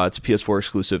Games. It's a PS4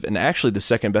 exclusive, and actually the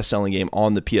second best-selling game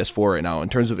on the PS4 right now in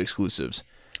terms of exclusives.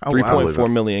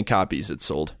 3.4 million copies it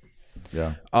sold.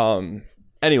 Yeah.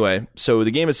 Anyway, so the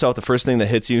game itself, the first thing that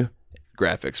hits you,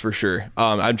 graphics for sure.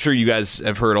 I'm sure you guys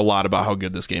have heard a lot about how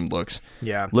good this game looks.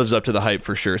 Yeah. Lives up to the hype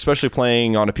for sure, especially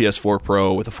playing on a PS4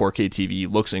 Pro with a 4K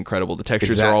TV. Looks incredible. The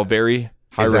textures are all very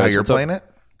high res. Is that how you're playing it?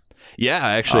 Yeah,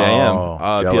 actually I am.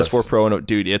 PS4 Pro, and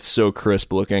dude, it's so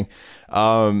crisp looking.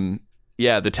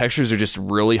 Yeah, the textures are just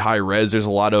really high res. There's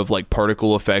a lot of like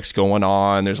particle effects going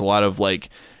on. There's a lot of like,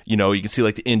 you can see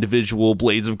like the individual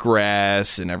blades of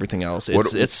grass and everything else.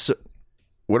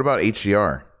 What about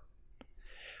HDR?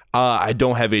 I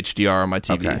don't have HDR on my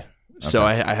TV. So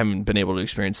I haven't been able to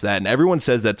experience that. And everyone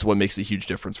says that's what makes a huge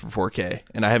difference for 4K.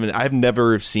 And I've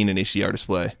never seen an HDR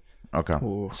display. Okay.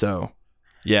 Ooh. So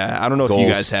yeah, I don't know if you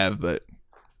guys have, but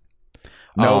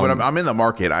no, but I'm in the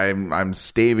market. I'm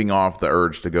staving off the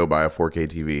urge to go buy a 4K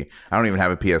TV. I don't even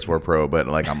have a PS4 Pro, but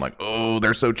like I'm like, oh,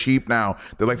 they're so cheap now.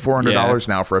 They're like $400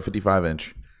 now for a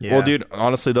 55-inch. Yeah. Well, dude,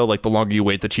 honestly though, like the longer you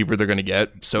wait, the cheaper they're gonna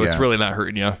get. So it's really not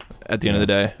hurting you at the end of the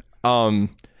day.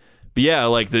 But yeah,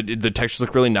 like the textures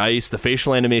look really nice. The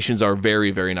facial animations are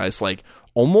very, very nice. Like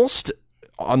almost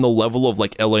on the level of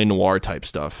like LA Noire type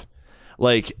stuff.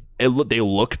 Like they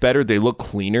look better. They look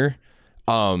cleaner.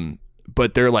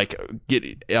 But they're like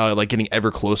getting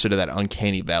ever closer to that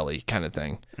uncanny valley kind of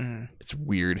thing. It's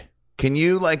weird. Can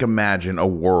you like imagine a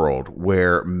world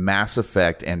where Mass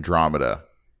Effect Andromeda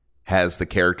has the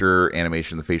character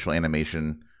animation, the facial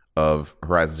animation of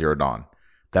Horizon Zero Dawn?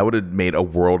 That would have made a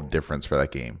world difference for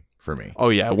that game for me. Oh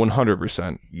yeah,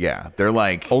 100%. Yeah, they're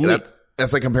like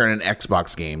that's like comparing an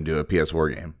Xbox game to a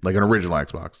PS4 game, like an original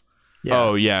Xbox. Yeah.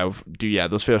 Oh yeah, dude. Yeah,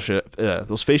 those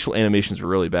facial animations were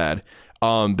really bad.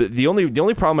 But the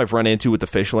only problem I've run into with the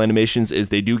facial animations is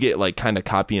they do get like kind of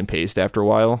copy and paste after a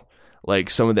while. Like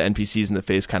some of the NPCs in the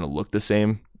face kind of look the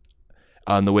same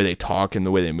on the way they talk and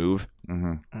the way they move.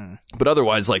 But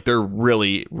otherwise, like they're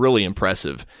really, really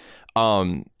impressive.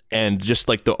 And just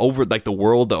like the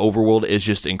overworld is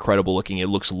just incredible looking. It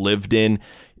looks lived in.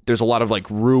 There's a lot of like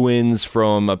ruins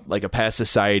from a past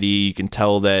society. You can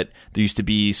tell that there used to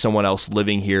be someone else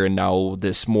living here, and now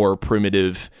this more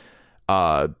primitive,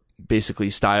 basically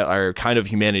style or kind of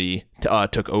humanity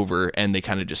took over, and they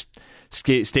kind of just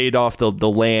stayed off the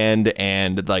land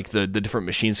and like the different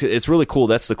machines. It's really cool.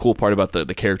 That's the cool part about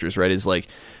the characters, right? Is like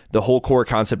the whole core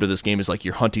concept of this game is like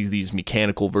you're hunting these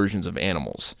mechanical versions of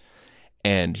animals,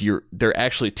 and they're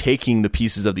actually taking the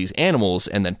pieces of these animals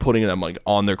and then putting them like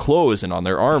on their clothes and on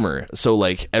their armor. So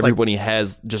like everybody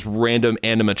has just random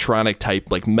animatronic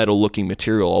type like metal looking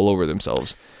material all over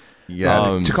themselves.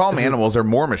 Yeah, to call them animals, they're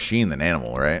more machine than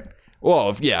animal, right?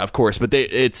 Well, yeah, of course, but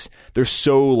they're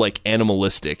so like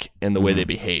animalistic in the way they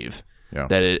behave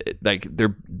that they're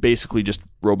basically just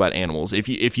robot animals.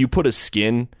 If you put a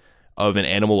skin of an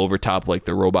animal over top like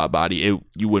the robot body,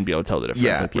 you wouldn't be able to tell the difference.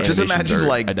 Yeah, like, just imagine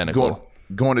like identical.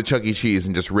 Going to Chuck E. Cheese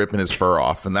and just ripping his fur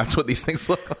off, and that's what these things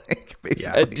look like,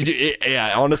 basically.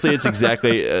 Yeah, honestly, it's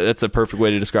exactly that's a perfect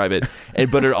way to describe it.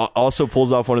 But it also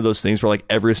pulls off one of those things where like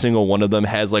every single one of them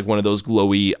has like one of those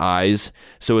glowy eyes.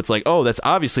 So it's like, oh, that's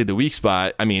obviously the weak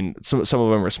spot. I mean, some of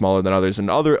them are smaller than others, and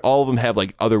all of them have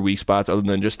like other weak spots other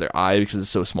than just their eye because it's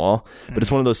so small. But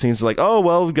it's one of those things like, oh,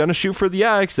 well, we're gonna shoot for the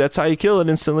eye because that's how you kill it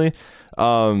instantly.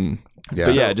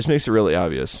 But yeah, it just makes it really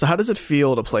obvious. So how does it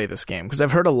feel to play this game? Because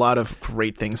I've heard a lot of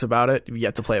great things about it. I've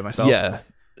yet to play it myself. Yeah.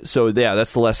 So yeah,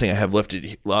 that's the last thing I have listed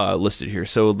here.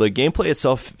 So the gameplay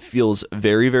itself feels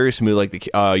very, very smooth. Like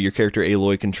your character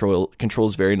Aloy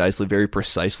controls very nicely, very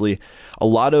precisely. A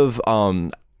lot of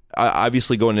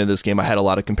obviously going into this game, I had a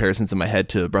lot of comparisons in my head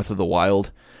to Breath of the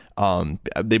Wild.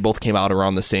 They both came out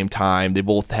around the same time. They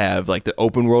both have like the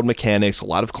open world mechanics, a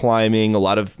lot of climbing, a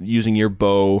lot of using your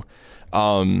bow.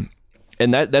 And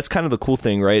that's kind of the cool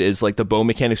thing, right? Is like the bow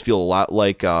mechanics feel a lot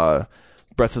like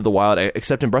Breath of the Wild,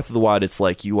 except in Breath of the Wild, it's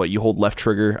like you hold left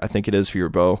trigger, I think it is, for your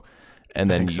bow, and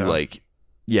then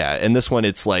and this one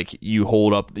it's like you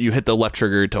hit the left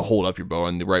trigger to hold up your bow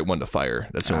and the right one to fire.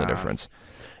 That's the only difference.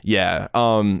 Yeah.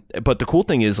 But the cool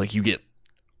thing is like you get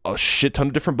a shit ton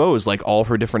of different bows, like all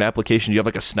for different applications. You have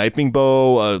like a sniping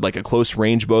bow, like a close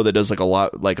range bow that does like a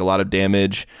lot of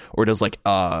damage, or does like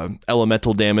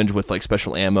elemental damage with like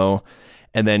special ammo.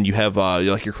 And then you have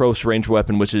like your close range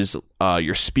weapon, which is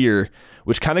your spear,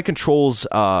 which kind of controls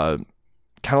kind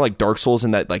of like Dark Souls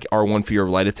in that like R1 for your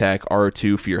light attack,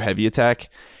 R2 for your heavy attack,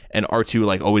 and R2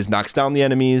 like always knocks down the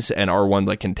enemies, and R1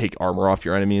 like can take armor off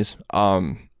your enemies.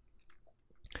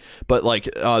 But like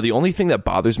the only thing that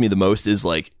bothers me the most is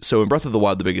like, so in Breath of the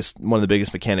Wild, one of the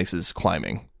biggest mechanics is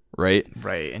climbing, right?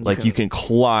 Right. And like you can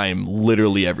climb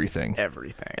literally everything.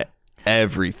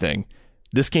 Everything.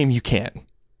 This game you can't.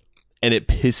 And it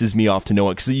pisses me off to no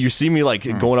one, because you see me like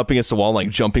going up against the wall and like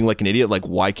jumping like an idiot. Like,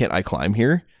 why can't I climb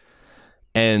here?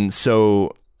 And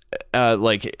so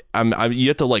like you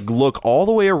have to like look all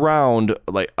the way around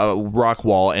like a rock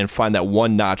wall and find that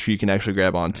one notch you can actually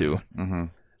grab onto. Mm-hmm.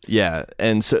 Yeah,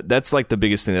 and so that's like the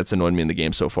biggest thing that's annoyed me in the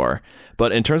game so far.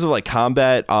 But in terms of like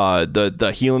combat,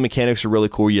 the healing mechanics are really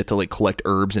cool. You have to like collect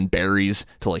herbs and berries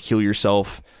to like heal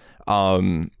yourself,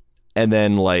 and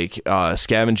then like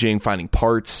scavenging, finding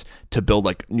parts to build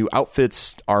like new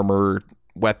outfits, armor,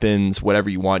 weapons, whatever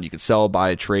you want. You can sell,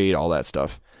 buy, trade, all that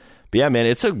stuff. But yeah, man,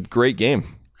 it's a great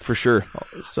game for sure.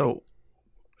 So,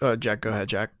 Jack, go ahead,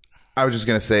 Jack. I was just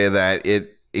gonna say that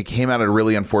it came out at a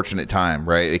really unfortunate time,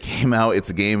 right? It's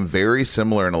a game very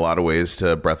similar in a lot of ways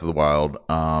to Breath of the Wild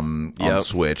on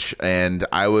Switch. And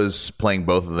I was playing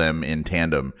both of them in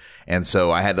tandem. And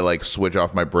so I had to like switch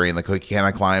off my brain. Like, okay, can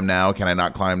I climb now? Can I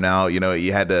not climb now? You know,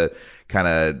 you had to kind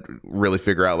of really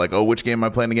figure out like, oh, which game am I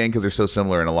playing again? Because they're so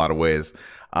similar in a lot of ways.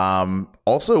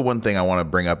 Also, one thing I want to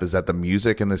bring up is that the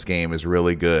music in this game is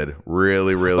really good.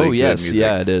 Really, really good music.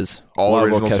 Yeah, it is. All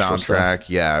original soundtrack. Stuff.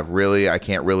 Yeah, really, I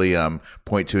can't really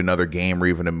point to another game or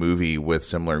even a movie with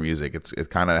similar music. It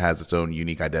kind of has its own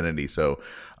unique identity. So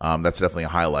that's definitely a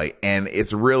highlight. And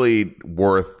it's really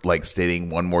worth like stating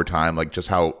one more time, like just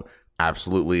how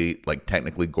absolutely like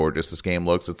technically gorgeous this game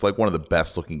looks. It's like one of the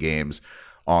best looking games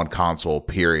on console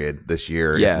period this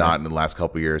year, if not in the last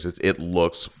couple of years. It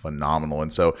looks phenomenal.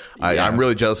 And so I'm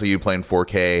really jealous of you playing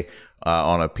 4K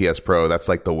on a PS Pro. That's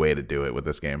like the way to do it with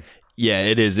this game. Yeah,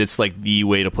 it is. It's like the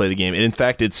way to play the game. And in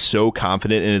fact, it's so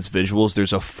confident in its visuals.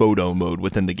 There's a photo mode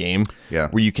within the game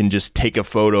where you can just take a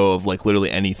photo of like literally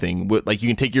anything. Like you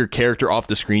can take your character off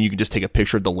the screen. You can just take a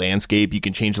picture of the landscape. You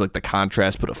can change like the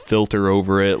contrast, put a filter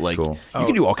over it. Like you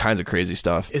can do all kinds of crazy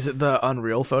stuff. Is it the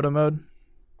Unreal photo mode?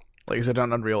 Like, is it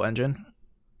on Unreal Engine?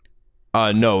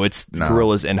 No, it's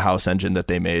Guerrilla's in-house engine that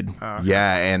they made. Okay.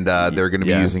 Yeah, and they're going to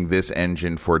be using this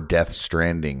engine for Death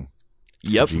Stranding.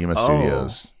 Yep. Kojima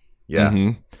Studios. Yeah.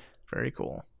 Mm-hmm. Very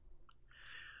cool.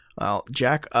 Well,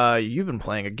 Jack, you've been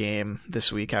playing a game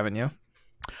this week, haven't you?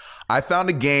 I found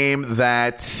a game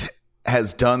that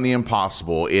has done the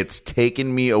impossible. It's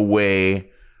taken me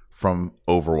away from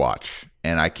Overwatch,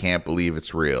 and I can't believe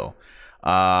it's real.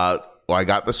 Well, I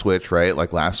got the Switch, right,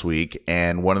 like last week,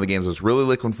 and one of the games I was really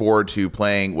looking forward to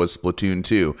playing was Splatoon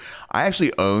 2. I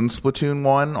actually own Splatoon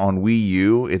 1 on Wii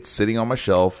U. It's sitting on my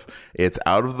shelf. It's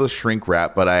out of the shrink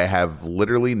wrap, but I have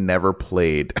literally never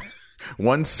played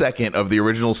 1 second of the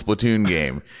original Splatoon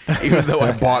game, even though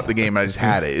I bought the game and I just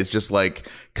had it. It's just like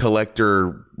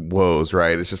collector woes,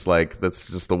 right? It's just like, that's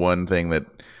just the one thing that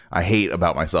I hate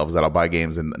about myself, is that I'll buy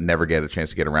games and never get a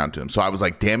chance to get around to them. So I was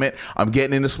like, damn it, I'm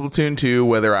getting into Splatoon 2,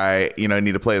 whether I,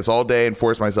 need to play this all day and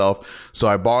force myself. So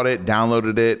I bought it,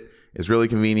 downloaded it. It's really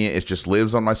convenient. It just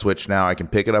lives on my Switch now. I can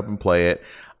pick it up and play it.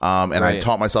 I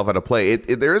taught myself how to play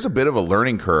it. There is a bit of a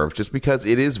learning curve just because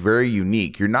it is very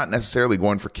unique. You're not necessarily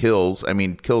going for kills. I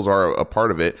mean, kills are a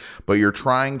part of it, but you're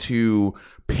trying to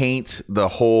paint the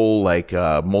whole like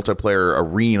multiplayer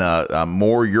arena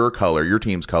more your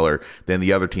team's color than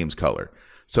the other team's color.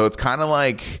 So it's kind of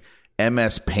like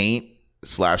MS Paint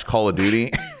 / Call of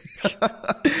Duty.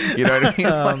 You know what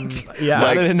I mean?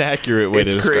 Not an inaccurate way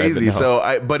to describe it. It's crazy.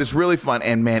 So, but it's really fun,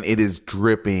 and man, it is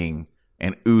dripping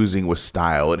and oozing with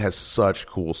style. It has such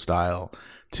cool style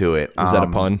to it. Was that a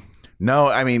pun? No,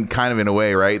 I mean, kind of in a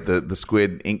way, right? The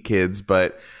Squid Ink kids,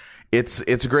 but it's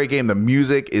a great game. The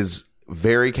music is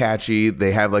very catchy.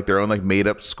 They have like their own like made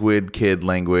up Squid Kid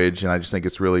language, and I just think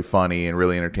it's really funny and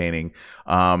really entertaining.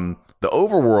 The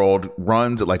overworld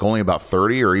runs at like only about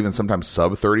 30 or even sometimes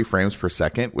sub 30 frames per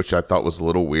second, which I thought was a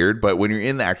little weird. But when you're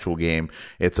in the actual game,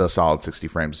 it's a solid 60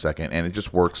 frames a second, and it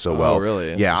just works so well. Oh,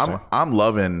 really? Yeah, I'm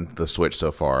loving the Switch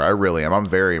so far. I really am. I'm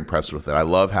very impressed with it. I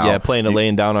love how playing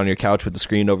laying down on your couch with the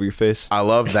screen over your face. I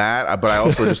love that, but I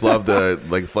also just love the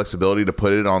like flexibility to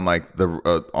put it on like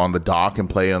the on the dock and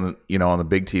play on on the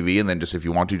big TV, and then just if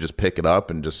you want to just pick it up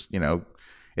and just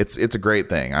it's a great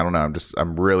thing. I don't know.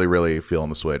 I'm really, really feeling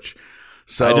the Switch.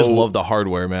 So I just love the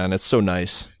hardware, man. It's so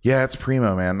nice. Yeah, it's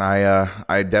primo, man.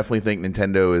 I definitely think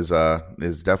Nintendo is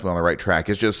definitely on the right track.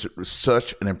 It's just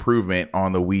such an improvement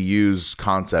on the Wii U's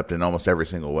concept in almost every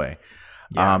single way.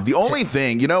 Yeah. The only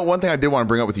thing, one thing I did want to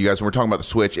bring up with you guys when we're talking about the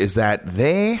Switch is that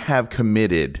they have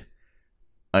committed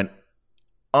an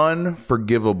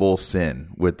unforgivable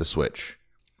sin with the Switch.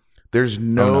 There's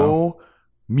no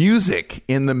music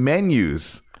in the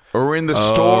menus or in the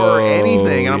store or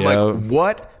anything. And I'm like,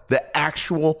 what the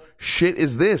actual shit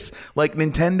is this? Like,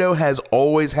 Nintendo has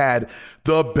always had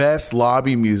the best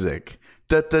lobby music.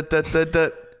 You guys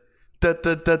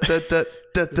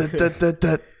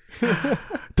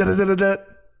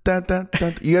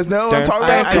know what I'm talking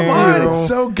about? Come on, it's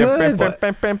so good.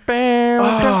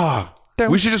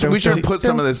 We should put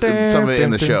some of it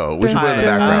in the show. We should put it in the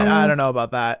background. I don't know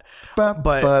about that,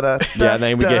 but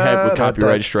then we get hit with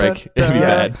copyright strike. It'd be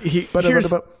bad.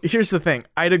 Here's the thing.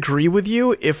 I'd agree with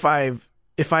you if I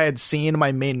had seen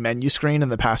my main menu screen in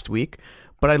the past week,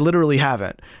 but I literally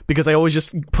haven't, because I always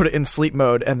just put it in sleep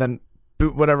mode and then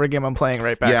boot whatever game I'm playing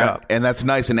right back up. And that's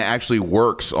nice, and it actually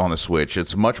works on the Switch.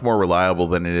 It's much more reliable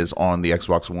than it is on the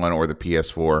Xbox One or the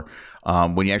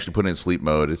PS4. When you actually put it in sleep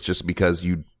mode, it's just because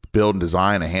you build and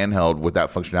design a handheld with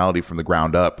that functionality from the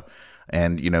ground up,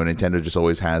 and Nintendo just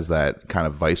always has that kind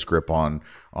of vice grip on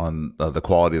the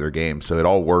quality of their game, so it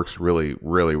all works really,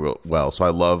 really well. So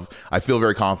I feel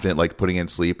very confident like putting in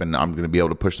sleep, and I'm going to be able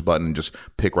to push the button and just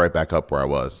pick right back up where I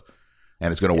was,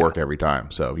 and it's going to work every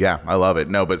time. So yeah, I love it.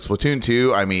 No, but Splatoon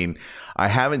 2, I mean, I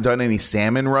haven't done any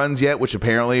salmon runs yet, which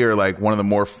apparently are like one of the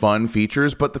more fun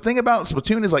features. But the thing about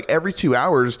Splatoon is like every 2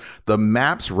 hours the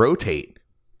maps rotate.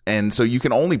 And so you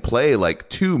can only play like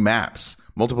 2 maps,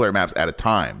 multiplayer maps at a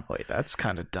time. Wait, that's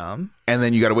kind of dumb. And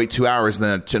then you got to wait 2 hours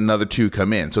and then another 2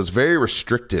 come in. So it's very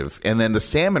restrictive. And then the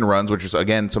salmon runs, which is,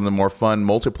 again, some of the more fun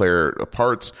multiplayer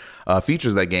parts,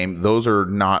 features of that game, those are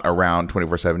not around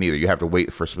 24/7 either. You have to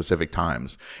wait for specific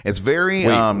times. It's very...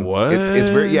 what?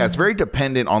 It's very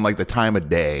dependent on like the time of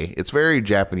day. It's very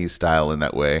Japanese style in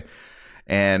that way.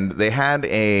 And they had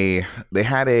a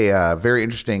very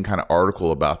interesting kind of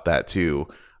article about that too.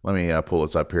 Let me pull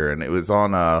this up here. And it was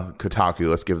on Kotaku.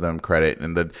 Let's give them credit.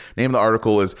 And the name of the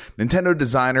article is Nintendo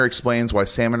Designer Explains Why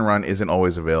Salmon Run Isn't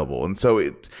Always Available. And so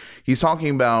he's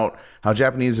talking about how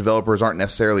Japanese developers aren't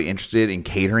necessarily interested in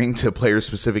catering to players'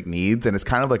 specific needs. And it's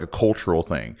kind of like a cultural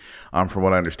thing, from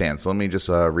what I understand. So let me just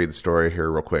read the story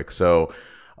here real quick. So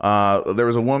there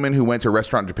was a woman who went to a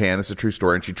restaurant in Japan. This is a true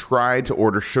story. And she tried to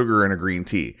order sugar in a green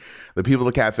tea. The people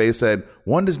at the cafe said,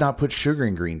 one does not put sugar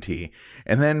in green tea.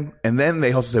 And then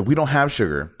they also said, we don't have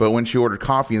sugar. But when she ordered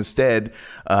coffee instead,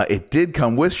 it did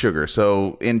come with sugar.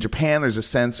 So in Japan, there's a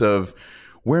sense of,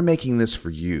 we're making this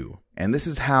for you. And this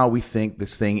is how we think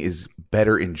this thing is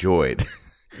better enjoyed.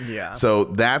 Yeah. So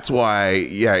that's why,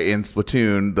 in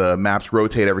Splatoon, the maps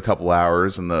rotate every couple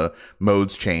hours and the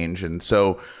modes change. And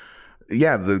so...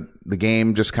 yeah, the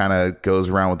game just kind of goes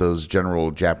around with those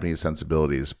general Japanese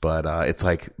sensibilities, but it's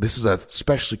like, this is a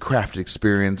specially crafted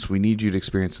experience. We need you to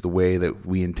experience it the way that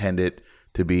we intend it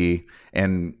to be.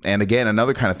 And again,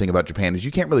 another kind of thing about Japan is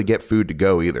you can't really get food to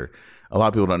go either. A lot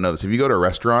of people don't know this. If you go to a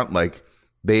restaurant, like,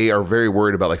 they are very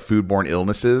worried about like foodborne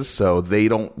illnesses, so they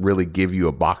don't really give you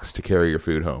a box to carry your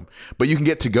food home. But you can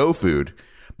get to-go food,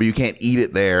 but you can't eat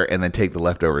it there and then take the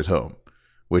leftovers home,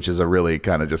 which is a really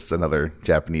kind of just another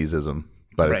Japaneseism,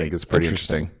 but right. I think it's pretty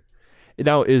interesting.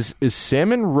 Now, is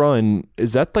Salmon Run,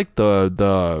 is that like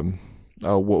the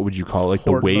what would you call it? Like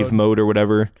Horde the wave mode or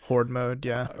whatever? Horde mode,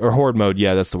 yeah. Or Horde mode,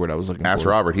 yeah, that's the word I was looking for. Ask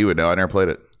Robert, he would know. I never played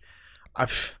it.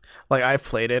 I've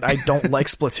played it. I don't like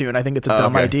Splatoon. I think it's a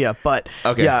dumb idea. But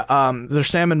their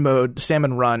Salmon mode,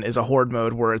 Salmon Run, is a Horde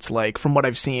mode where it's like, from what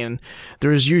I've seen,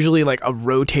 there's usually like a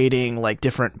rotating like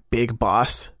different big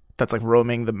boss that's like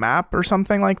roaming the map or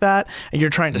something like that, and you're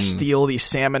trying to steal these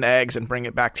salmon eggs and bring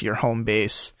it back to your home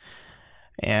base.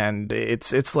 And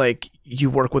it's like you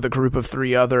work with a group of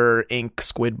 3 other ink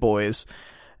squid boys,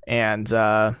 and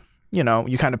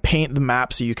you kind of paint the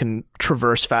map so you can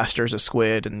traverse faster as a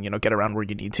squid and get around where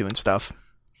you need to and stuff.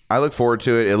 I look forward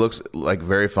to it. It looks like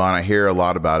very fun. I hear a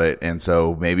lot about it. And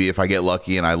so maybe if I get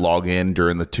lucky and I log in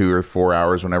during the 2 or 4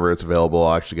 hours whenever it's available,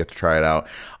 I'll actually get to try it out.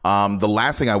 The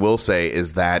last thing I will say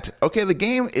is that, okay, the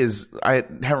game is, I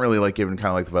haven't really given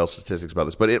kind of the Valve statistics about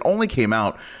this, but it only came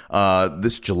out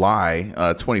this July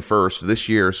 21st this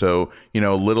year. So, a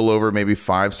little over maybe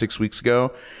 5-6 weeks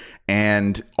ago.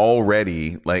 And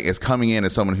already, as coming in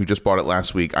as someone who just bought it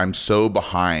last week, I'm so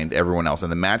behind everyone else. And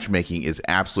the matchmaking is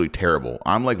absolutely terrible.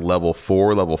 I'm level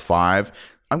 4, level 5.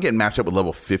 I'm getting matched up with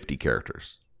level 50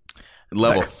 characters.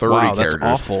 Level 30 characters. That's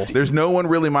awful. There's no one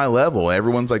really my level.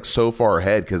 Everyone's so far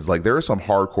ahead because there are some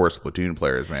hardcore Splatoon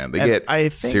players, man. They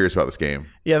get serious about this game.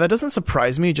 Yeah, that doesn't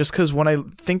surprise me just because when I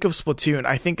think of Splatoon,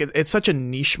 I think it's such a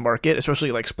niche market,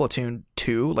 especially Splatoon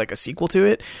 2, a sequel to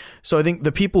it. So I think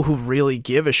the people who really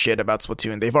give a shit about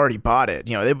Splatoon, they've already bought it.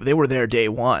 They were there day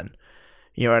one.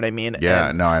 You know what I mean?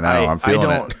 Yeah, no, I know. I'm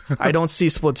feeling it. I don't see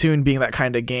Splatoon being that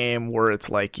kind of game where it's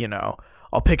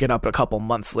I'll pick it up a couple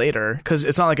months later because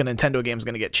it's not like a Nintendo game is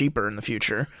going to get cheaper in the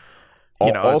future.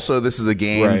 Also, this is a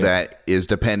game that is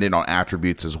dependent on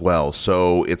attributes as well.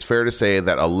 So it's fair to say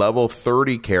that a level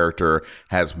 30 character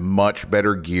has much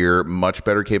better gear, much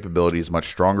better capabilities, much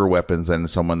stronger weapons than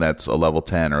someone that's a level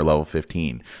 10 or level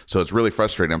 15. So it's really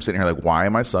frustrating. I'm sitting here why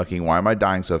am I sucking? Why am I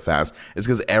dying so fast? It's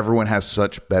because everyone has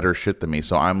such better shit than me.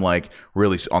 So I'm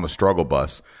really on the struggle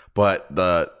bus. But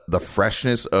the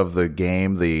freshness of the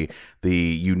game, the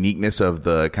uniqueness of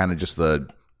the kind of just the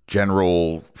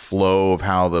general flow of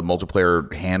how the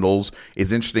multiplayer handles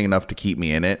is interesting enough to keep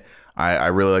me in it. I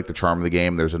really like the charm of the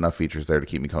game. There's enough features there to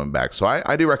keep me coming back. So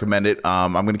I do recommend it.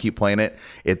 I'm going to keep playing it.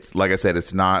 It's like I said,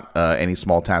 it's not any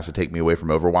small task to take me away from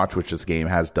Overwatch, which this game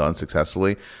has done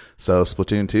successfully. So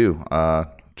Splatoon 2,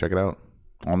 check it out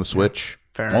on the Switch.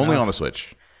 Fair Only enough. on the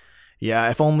Switch.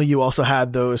 Yeah, if only you also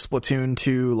had those Splatoon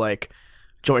 2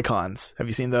 Joy-Cons. Have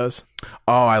you seen those?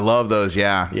 Oh, I love those.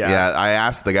 Yeah. I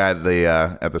asked the guy at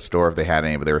the store if they had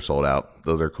any, but they were sold out.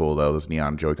 Those are cool though. Those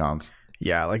neon Joy-Cons.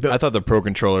 Yeah, I thought the Pro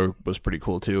Controller was pretty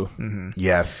cool too. Mm-hmm.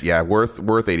 Yes, yeah, worth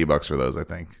 $80 for those, I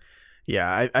think.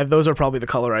 Yeah, I those are probably the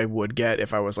color I would get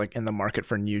if I was in the market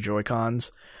for new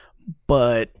Joy-Cons,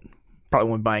 but probably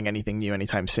won't be buying anything new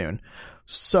anytime soon.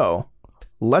 So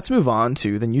let's move on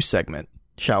to the new segment,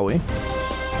 shall we?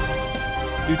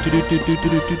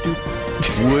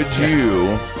 Would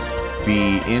you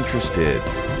be interested,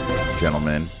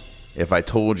 gentlemen, if I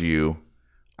told you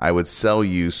I would sell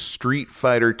you Street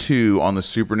Fighter 2 on the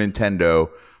Super Nintendo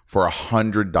for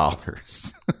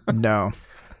 $100? No.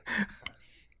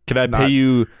 Can I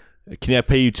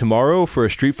pay you tomorrow for a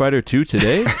Street Fighter 2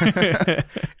 today?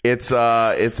 It's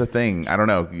a thing. I don't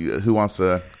know. Who wants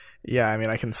to? Yeah, I mean,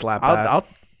 I can slap that.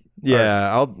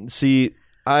 I'll see.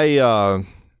 I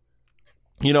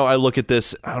look at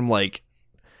this.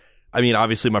 I'm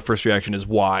obviously my first reaction is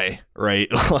why, right?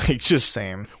 Just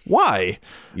same. Why?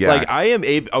 Yeah. I am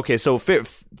okay. So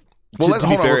let's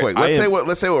hold on real quick. Let's say what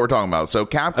we're talking about. So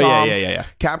Capcom. Oh, yeah.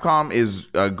 Capcom is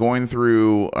going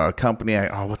through a company.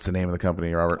 What's the name of the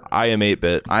company, Robert? I am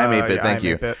 8-bit. I am 8-bit. Thank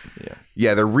you. 8-bit.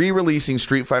 Yeah, they're re-releasing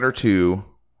Street Fighter 2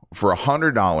 for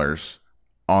 $100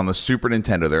 on the Super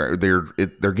Nintendo.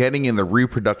 They're getting in the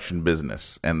reproduction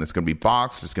business, and it's going to be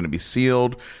boxed. It's going to be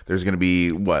sealed. There's going to be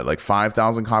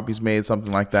 5,000 copies made,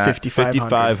 something like that.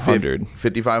 5,500.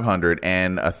 5,500,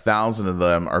 and 1,000 of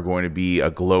them are going to be a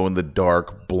glow in the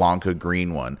dark Blanca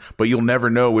green one. But you'll never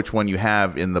know which one you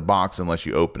have in the box unless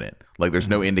you open it. There's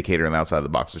no indicator on the outside of the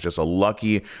box. It's just a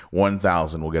lucky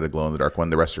 1,000 will get a glow in the dark one.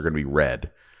 The rest are going to be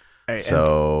red.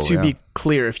 So and to be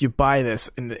clear, if you buy this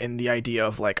in the idea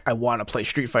of I want to play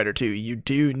Street Fighter 2, you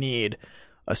do need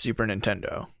a Super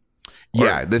Nintendo.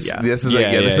 This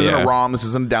isn't a ROM. This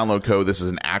isn't a download code. This is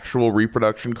an actual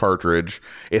reproduction cartridge.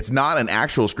 It's not an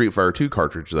actual Street Fighter 2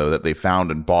 cartridge though that they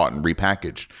found and bought and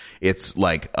repackaged. It's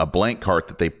a blank cart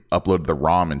that they uploaded the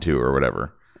ROM into or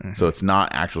whatever. Mm-hmm. So it's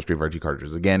not actual Street Fighter 2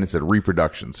 cartridges. Again, it's a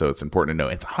reproduction, so it's important to know.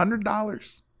 It's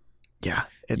 $100. Yeah.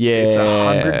 It's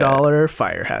 $100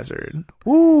 fire hazard.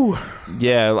 Woo.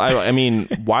 Yeah. I mean,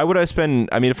 why would I spend?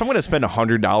 I mean, if I'm going to spend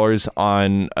 $100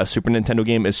 on a Super Nintendo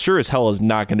game, it sure as hell is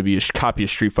not going to be a copy of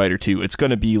Street Fighter 2. It's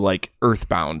going to be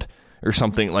Earthbound or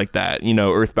something like that.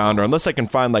 Earthbound, or unless I can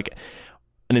find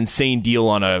an insane deal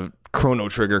on a Chrono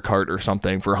Trigger cart or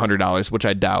something for $100, which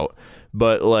I doubt.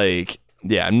 But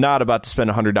yeah, I'm not about to spend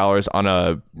 $100 on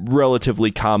a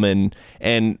relatively common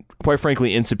and quite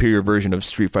frankly insuperior version of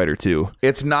Street Fighter 2.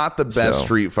 It's not the best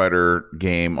Street Fighter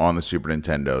game on the Super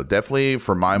Nintendo. Definitely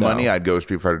for my money, I'd go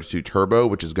Street Fighter 2 Turbo,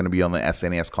 which is going to be on the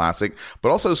SNES Classic, but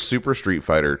also Super Street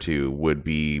Fighter 2 would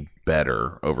be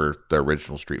better over the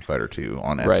original Street Fighter 2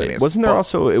 on SNES. Wasn't there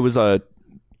also it was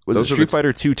Was it Street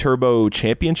Fighter 2 Turbo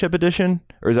Championship Edition,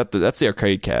 or is that's the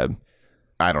arcade cab?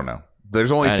 I don't know.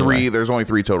 There's only three. There's only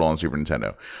 3 total on Super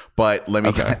Nintendo. But let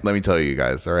me tell you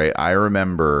guys. All right, I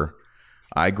remember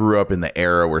I grew up in the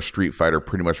era where Street Fighter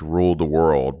pretty much ruled the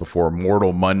world before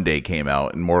Mortal Monday came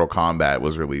out and Mortal Kombat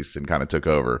was released and kind of took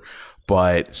over.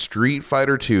 But Street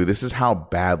Fighter 2, this is how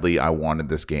badly I wanted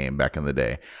this game back in the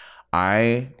day.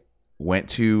 I went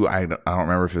to, I don't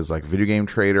remember if it was like Video Game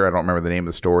Trader. I don't remember the name of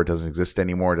the store. It doesn't exist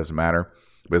anymore. It doesn't matter.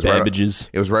 It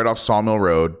was right off Sawmill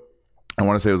Road. I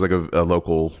want to say it was like a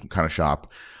local kind of shop.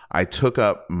 I took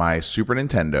up my Super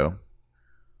Nintendo,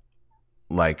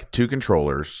 like 2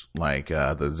 controllers, like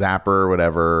the Zapper or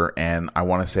whatever, and I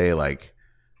want to say like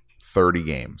 30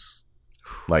 games.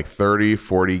 Like 30,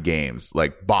 40 games,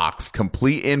 like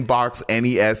complete in-box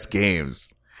NES games.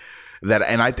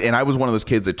 And I was one of those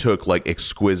kids that took like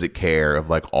exquisite care of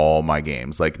like all my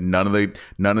games. Like none of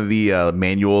the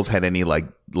manuals had any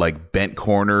like bent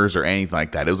corners or anything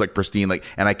like that. It was like pristine. Like,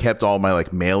 and I kept all my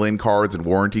like mail-in cards and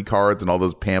warranty cards and all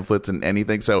those pamphlets and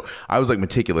anything. So I was like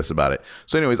meticulous about it.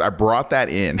 So anyways, I brought that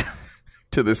in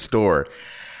to this store.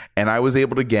 And I was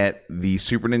able to get the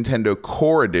Super Nintendo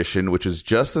Core Edition, which is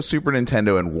just the Super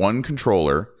Nintendo and 1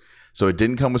 controller. So it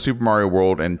didn't come with Super Mario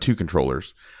World and 2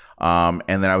 controllers. And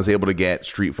then I was able to get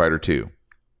Street Fighter 2.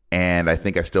 And I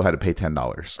think I still had to pay $10.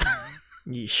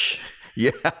 Yeesh.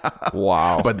 Yeah.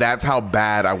 Wow. But that's how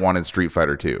bad I wanted Street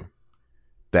Fighter 2.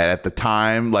 That at the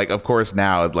time, like, of course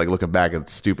now, like looking back,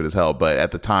 it's stupid as hell. But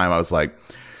at the time, I was like,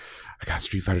 I got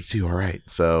Street Fighter 2, all right.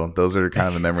 So those are kind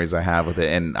of the memories I have with it.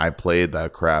 And I played the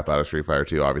crap out of Street Fighter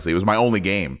 2, obviously. It was my only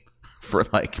game for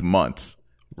like months.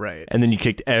 Right. And then you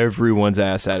kicked everyone's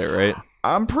ass at it, right?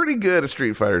 I'm pretty good at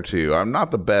Street Fighter 2. I'm not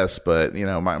the best, but, you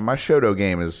know, my Shoto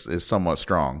game is somewhat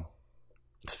strong.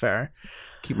 It's fair.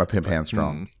 Keep my pimp hand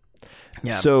strong.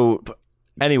 Yeah. So,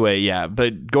 anyway, yeah.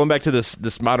 But going back to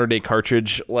this modern day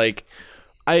cartridge, like,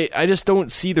 I just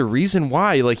don't see the reason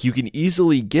why. Like, you can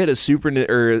easily get a Super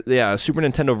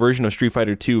Nintendo version of Street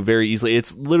Fighter 2 very easily.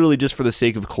 It's literally just for the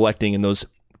sake of collecting, and those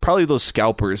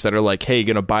scalpers that are like, hey,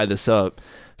 gonna buy this up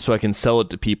so I can sell it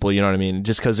to people, you know what I mean?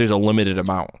 Just because there's a limited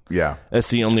amount. Yeah. That's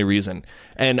the only reason.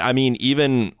 And I mean,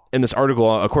 even in this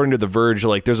article, according to The Verge,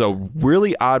 like, there's a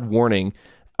really odd warning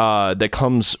that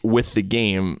comes with the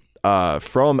game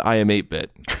from IM8-bit.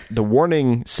 The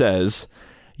warning says,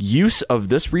 use of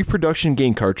this reproduction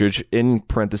game cartridge, in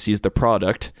parentheses, the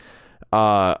product,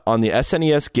 on the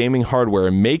SNES gaming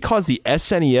hardware may cause the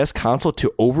SNES console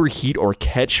to overheat or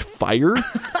catch fire.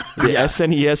 The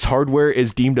SNES hardware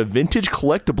is deemed a vintage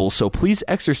collectible, so please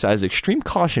exercise extreme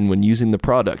caution when using the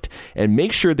product and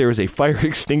make sure there is a fire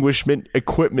extinguishment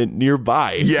equipment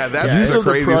nearby. Yeah, that's the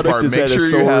craziest part. Make sure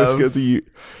you have the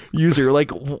user.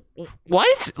 Like,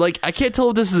 what? Like, I can't tell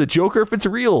if this is a joke or if it's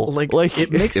real. Like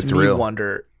it makes me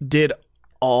wonder, did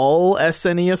all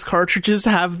SNES cartridges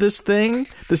have this thing,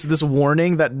 this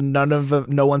warning that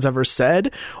no one's ever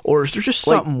said, or is there just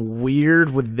something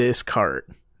weird with this cart?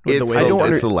 It's the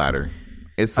latter.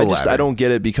 It's the latter. I don't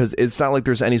get it, because it's not like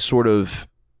there's any sort of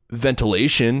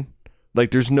ventilation.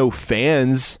 Like, there's no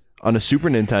fans on a Super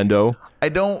Nintendo. I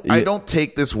don't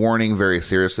take this warning very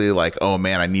seriously. Like, oh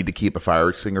man, I need to keep a fire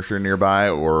extinguisher nearby,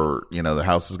 or, you know, the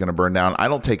house is going to burn down. I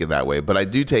don't take it that way, but I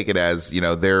do take it as, you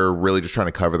know, they're really just trying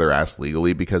to cover their ass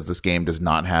legally, because this game does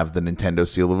not have the Nintendo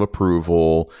seal of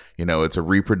approval. You know, it's a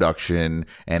reproduction,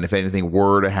 and if anything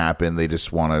were to happen, they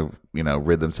just want to, you know,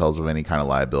 rid themselves of any kind of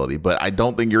liability. But I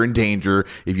don't think you're in danger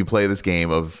if you play this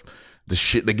game of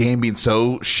the game being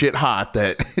so shit hot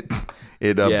that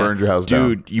it burned your house down.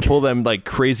 Dude, you pull them like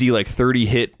crazy, like 30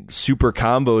 hit super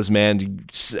combos, man.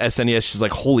 SNES is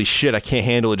like, holy shit, I can't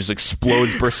handle it. Just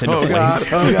explodes, bursts into flames.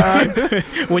 Oh god!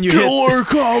 When you Killer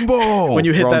combo. When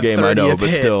you hit Wrong that game, 30th I know,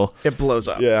 but hit, still, it blows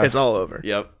up. Yeah. It's all over.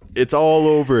 Yep, it's all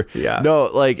over. Yeah. No,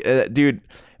 like, dude.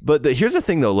 But here's the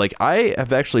thing, though. Like, I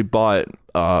have actually bought.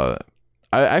 I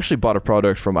actually bought a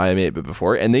product from IM8-bit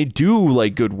before, and they do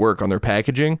like good work on their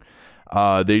packaging.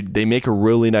 They make a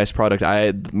really nice product. I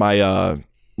had my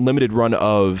limited run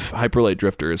of Hyper Light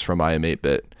Drifter is from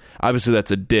IM8-bit. Obviously, that's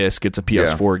a disc. It's a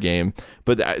PS4 game.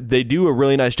 But they do a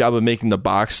really nice job of making the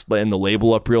box and the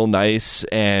label up real nice.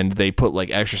 And they put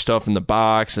like extra stuff in the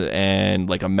box and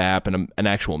like a map and an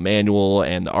actual manual.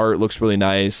 And the art looks really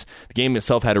nice. The game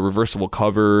itself had a reversible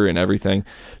cover and everything.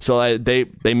 So they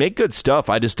make good stuff.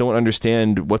 I just don't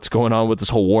understand what's going on with this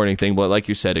whole warning thing. But like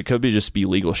you said, it could be just be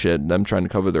legal shit. Them trying to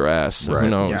cover their ass. So right.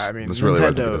 Who knows? Yeah, I mean,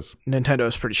 Nintendo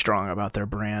is pretty strong about their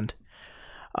brand.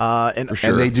 And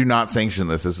they do not sanction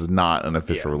this. This is not an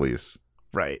official release.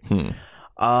 Right.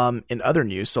 In other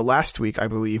news, so last week, I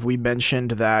believe, we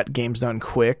mentioned that Games Done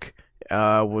Quick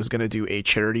was going to do a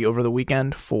charity over the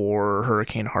weekend for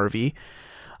Hurricane Harvey.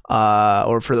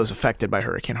 Or for those affected by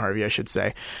Hurricane Harvey, I should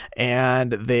say.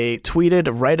 And they tweeted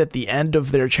right at the end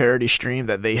of their charity stream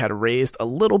that they had raised a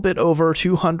little bit over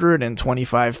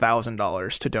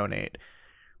 $225,000 to donate,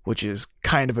 which is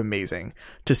kind of amazing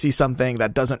to see something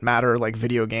that doesn't matter, like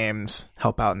video games,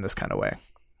 help out in this kind of way,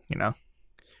 you know?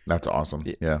 That's awesome.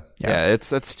 Yeah.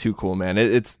 That's too cool, man.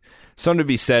 It's something to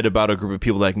be said about a group of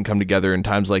people that can come together in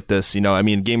times like this. You know, I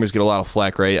mean, gamers get a lot of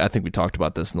flack, right? I think we talked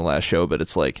about this in the last show, but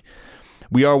it's like,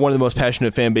 we are one of the most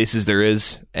passionate fan bases there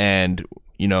is, and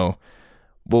you know,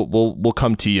 we'll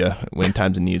come to you when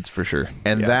times of needs for sure.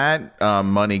 And that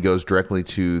money goes directly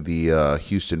to the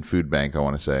Houston Food Bank, I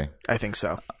want to say. I think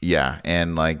so. Yeah,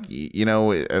 and like, you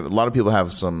know, a lot of people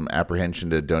have some apprehension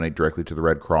to donate directly to the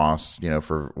Red Cross, you know,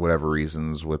 for whatever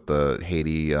reasons with the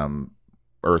Haiti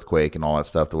earthquake and all that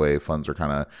stuff, the way funds are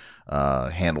kind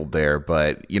of handled there.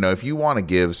 But you know, if you want to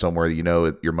give somewhere, you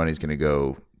know, your money's going to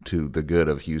go to the good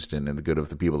of Houston and the good of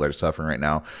the people that are suffering right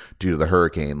now due to the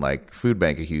hurricane, like Food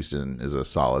Bank of Houston is a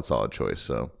solid choice.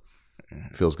 So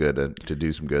it feels good to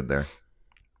do some good there.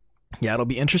 Yeah, it'll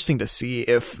be interesting to see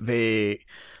if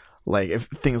if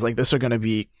things like this are going to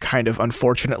be kind of,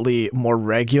 unfortunately, more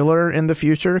regular in the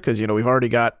future. Because, you know, we've already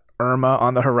got Irma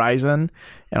on the horizon,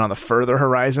 and on the further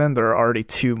horizon, there are already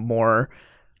two more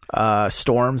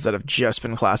storms that have just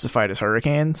been classified as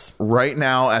hurricanes. Right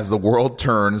now, as the world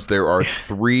turns, there are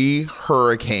 3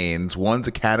 hurricanes. One's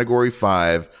a Category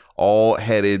 5, all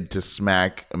headed to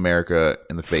smack America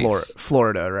in the face.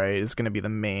 Florida, right, is going to be the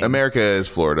main. America is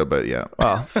Florida, but yeah.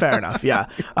 Well, fair enough. Yeah.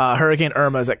 Hurricane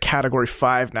Irma is at Category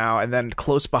 5 now, and then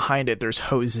close behind it, there's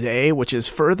Jose, which is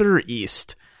further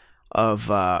east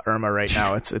of Irma right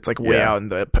now. It's like way out in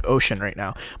the ocean right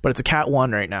now, but it's a Cat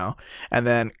 1 right now. And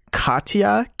then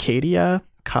Kasha. You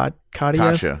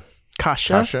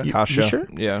sure?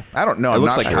 Yeah, I don't know. It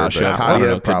looks like sure, Kasha.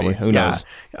 Katia, probably. Who knows?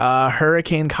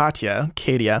 Hurricane Katia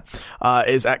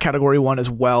is at Category 1 as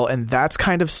well, and that's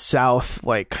kind of south,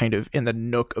 like kind of in the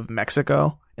nook of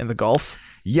Mexico in the Gulf.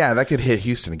 Yeah, that could hit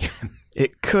Houston again.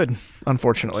 It could,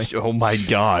 unfortunately. Oh my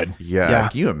God. Yeah.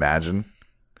 Can you imagine?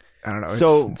 I don't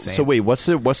know. So wait, what's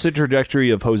the trajectory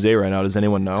of Jose right now? Does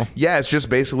anyone know? Yeah, it's just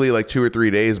basically like 2 or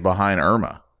 3 days behind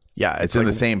Irma. Yeah, it's in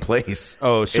the same place.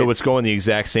 Oh, so it's going the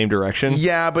exact same direction?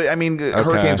 Yeah, but I mean,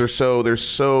 hurricanes are there's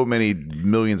so many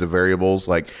millions of variables.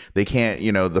 Like they can't,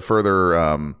 you know, the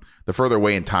further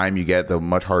away in time you get, the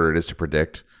much harder it is to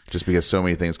predict. Just because so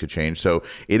many things could change. So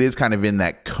it is kind of in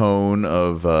that cone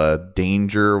of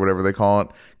danger, or whatever they call it,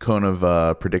 cone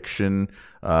of prediction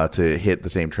to hit the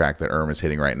same track that Irma is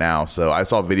hitting right now. So I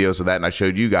saw videos of that, and I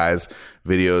showed you guys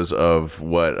videos of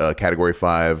what Category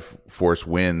 5 force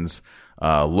winds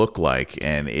look like,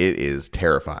 and it is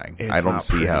terrifying. I don't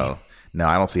see how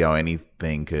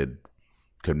anything could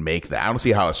make that. I don't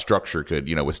see how a structure could,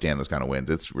 you know, withstand those kind of winds.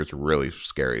 It's really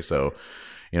scary. So,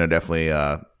 you know, definitely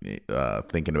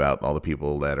thinking about all the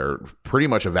people that are pretty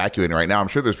much evacuating right now. I'm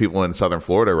sure there's people in Southern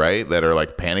Florida, right, that are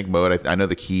like panic mode. I know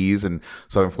the Keys in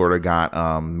Southern Florida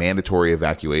got mandatory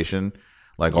evacuation.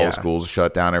 Like all the schools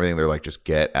shut down, everything. They're like, just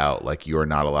get out. Like you are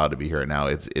not allowed to be here now.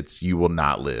 It's you will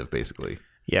not live, basically.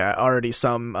 Yeah, already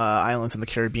some islands in the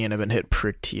Caribbean have been hit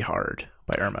pretty hard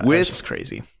by Irma. It's just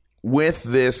crazy. With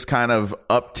this kind of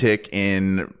uptick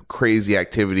in crazy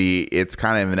activity, it's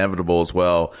kind of inevitable as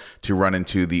well to run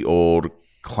into the old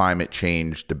climate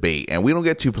change debate. And we don't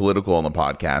get too political on the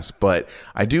podcast, but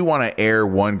I do want to air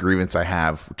one grievance I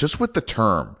have just with the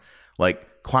term,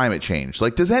 like climate change.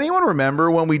 Like, does anyone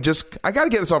remember when I got to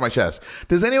get this off my chest.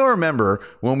 Does anyone remember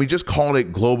when we just called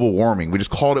it global warming? We just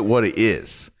called it what it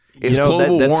is. It's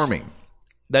global warming.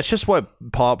 That's just what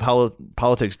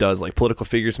politics does. Like political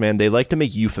figures, man, they like to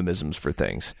make euphemisms for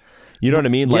things. You know what I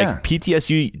mean? Like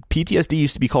PTSD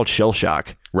used to be called shell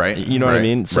shock, right? You know what I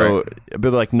mean? So,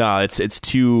 but like, nah, it's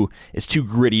too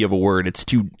gritty of a word. It's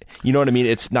too, you know what I mean?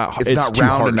 It's not round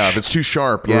harsh enough. It's too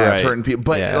sharp. Yeah, right. It's hurting people.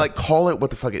 But like, call it what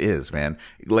the fuck it is, man.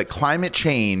 Like climate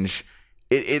change,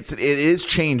 it is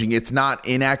changing. It's not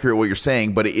inaccurate what you're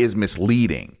saying, but it is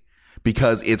misleading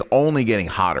because it's only getting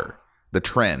hotter. The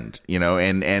trend, you know,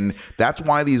 and that's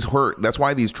why these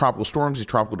tropical storms, these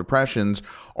tropical depressions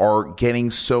are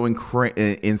getting so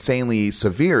insanely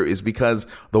severe, is because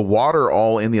the water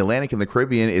all in the Atlantic and the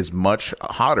Caribbean is much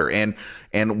hotter. And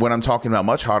when I'm talking about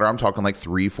much hotter, I'm talking like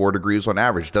 3-4 degrees on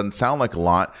average. Doesn't sound like a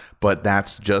lot, but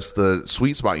that's just the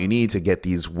sweet spot you need to get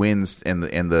these winds and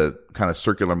the kind of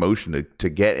circular motion to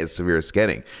get as severe as it's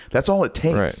getting. That's all it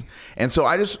takes. Right. And so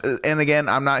and again,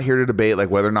 I'm not here to debate like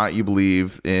whether or not you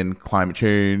believe in climate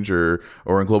change or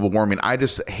in global warming. I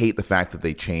just hate the fact that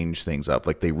they change things up,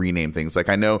 like they rename things. Like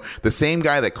I know the same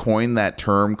guy that coined that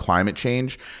term climate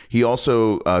change, he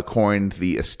also coined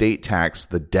the estate tax,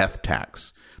 the death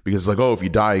tax, because like, oh, if you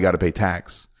die, you got to pay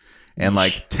tax. And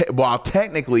like, while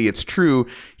technically it's true,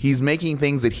 he's making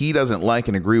things that he doesn't like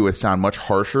and agree with sound much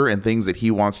harsher, and things that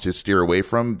he wants to steer away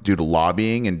from due to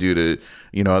lobbying and due to,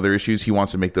 other issues, he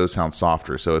wants to make those sound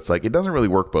softer. So it's like, it doesn't really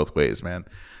work both ways, man.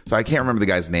 So I can't remember the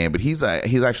guy's name, but he's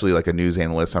actually like a news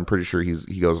analyst. I'm pretty sure he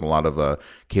goes on a lot of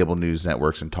cable news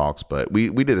networks and talks, but we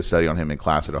did a study on him in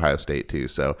class at Ohio State too.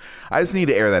 So I just need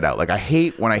to air that out. Like, I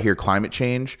hate when I hear climate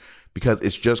change because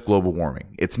it's just global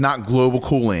warming. It's not global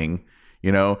cooling.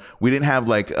 We didn't have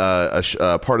like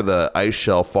a part of the ice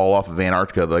shelf fall off of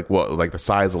Antarctica, like the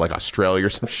size of like Australia or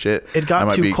some shit. It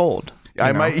got too cold.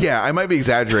 I might be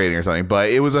exaggerating or something, but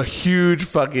it was a huge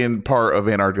fucking part of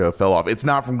Antarctica fell off. It's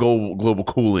not from global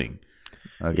cooling.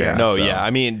 Okay. Yeah. No, yeah. I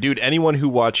mean, dude, anyone who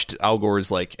watched Al Gore's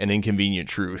like An Inconvenient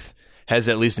Truth has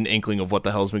at least an inkling of what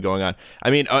the hell's been going on. I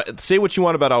mean, say what you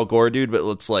want about Al Gore, dude, but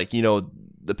it's like,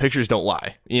 the pictures don't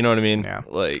lie. You know what I mean? Yeah.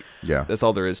 Like, yeah, that's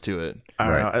all there is to it. I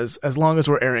don't know. As long as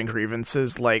we're airing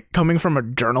grievances, like, coming from a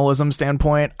journalism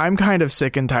standpoint, I'm kind of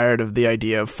sick and tired of the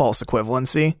idea of false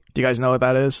equivalency. Do you guys know what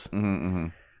that is? Mm-hmm.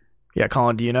 Yeah,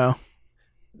 Colin, do you know?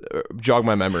 Jog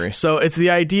my memory. So it's the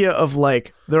idea of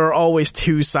like, there are always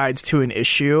two sides to an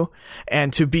issue,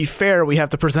 and to be fair, we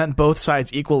have to present both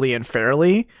sides equally and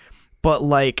fairly, but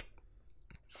like,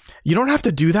 you don't have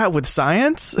to do that with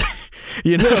science.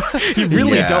 You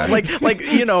really don't like,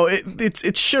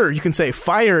 it's sure, you can say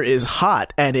fire is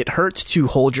hot and it hurts to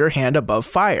hold your hand above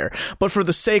fire. But for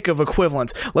the sake of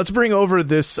equivalence, let's bring over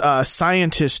this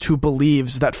scientist who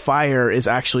believes that fire is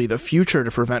actually the future to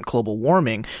prevent global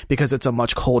warming because it's a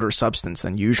much colder substance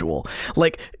than usual.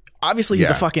 Like, obviously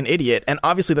he's a fucking idiot, and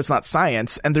obviously that's not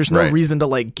science, and there's no reason to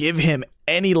like give him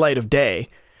any light of day.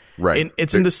 Right.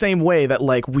 It's in the same way that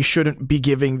like we shouldn't be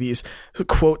giving these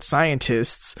quote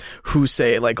scientists who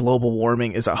say like global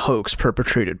warming is a hoax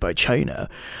perpetrated by China.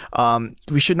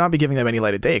 We should not be giving them any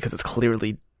light of day because it's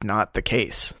clearly not the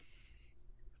case.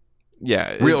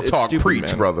 Yeah. Real talk, stupid, preach,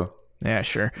 man. brother. Yeah,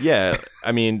 sure. Yeah,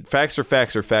 I mean, facts are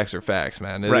facts,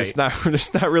 man. There's not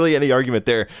really any argument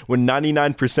there when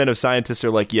 99% of scientists are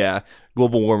like, yeah,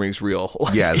 global warming's real.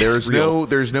 Yeah, there's no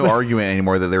argument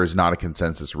anymore that there is not a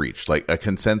consensus reached. Like, a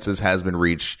consensus has been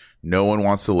reached. No one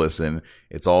wants to listen.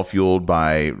 It's all fueled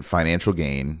by financial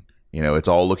gain. It's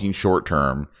all looking short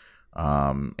term.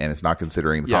 And it's not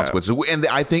considering the consequences. And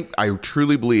I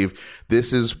truly believe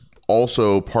this is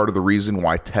also part of the reason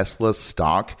why Tesla's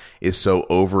stock is so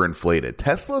overinflated.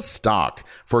 Tesla's stock,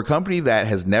 for a company that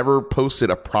has never posted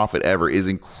a profit ever, is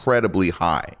incredibly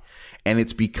high. And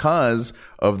it's because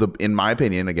of in my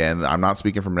opinion, again, I'm not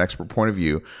speaking from an expert point of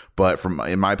view, but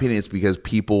in my opinion, it's because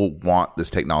people want this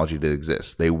technology to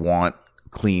exist. They want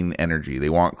clean energy. They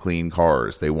want clean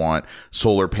cars. They want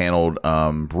solar paneled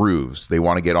roofs. They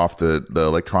want to get off the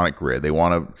electronic grid. They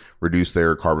want to reduce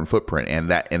their carbon footprint.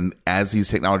 And as these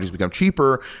technologies become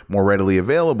cheaper, more readily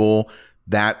available,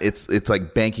 that it's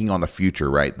like banking on the future,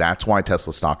 right? That's why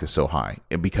Tesla stock is so high.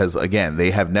 And because again,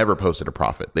 they have never posted a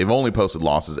profit. They've only posted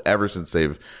losses ever since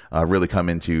they've really come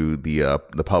into the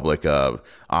public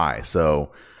eye.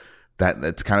 So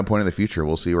that's kind of pointing the future.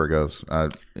 We'll see where it goes.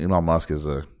 Elon Musk is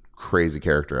a crazy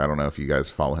character. I don't know if you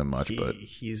guys follow him much, but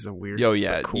he's a weird,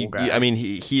 cool guy. I mean,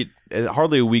 he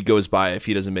hardly a week goes by if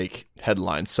he doesn't make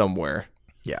headlines somewhere.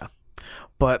 Yeah.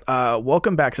 But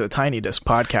welcome back to the Tiny Disc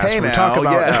podcast. Hey, we talk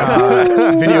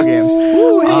about video games.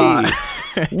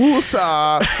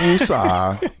 Woosah,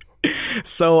 woosah.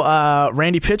 So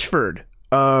Randy Pitchford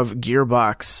of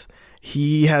Gearbox,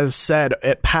 he has said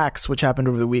at PAX, which happened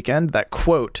over the weekend, that,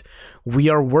 quote, "We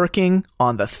are working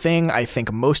on the thing I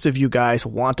think most of you guys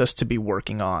want us to be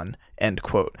working on," end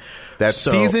quote. That's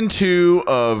season 2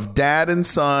 of Dad and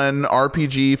Son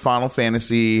RPG Final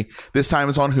Fantasy. This time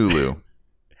it's on Hulu,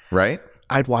 right?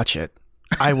 I'd watch it.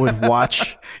 I would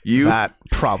watch that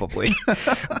probably.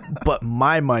 But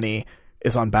my money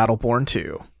is on Battleborn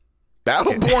 2.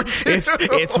 Battleborn 2?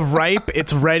 It's ripe.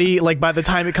 It's ready. Like, by the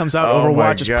time it comes out,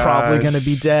 Overwatch is probably going to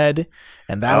be dead.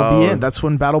 And that'll be it. That's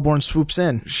when Battleborn swoops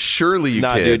in. Surely you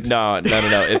kid. Dude, no.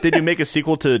 If they do make a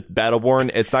sequel to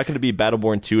Battleborn, it's not going to be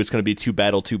Battleborn 2. It's going to be 2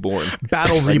 Battle 2 Born.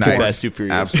 Battle Reborn. Fast, 2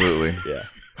 Furious. Absolutely. Yeah.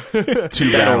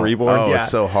 2 Battle Reborn. Oh, yeah. It's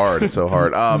so hard. It's so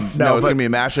hard. It's going to be a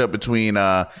mashup between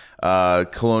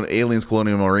Aliens,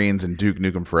 Colonial Marines, and Duke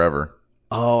Nukem Forever.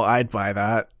 Oh, I'd buy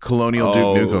that. Colonial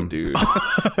Duke Nukem. Dude.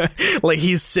 Like,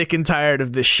 he's sick and tired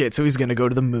of this shit, so he's going to go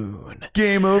to the moon.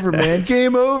 Game over, man.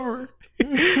 Game over.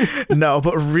 No,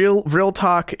 but real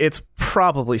talk, it's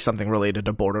probably something related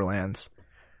to Borderlands.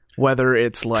 Whether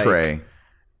it's like... Trey.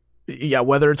 Yeah,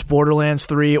 whether it's Borderlands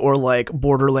 3 or like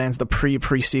Borderlands the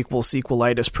pre-sequel,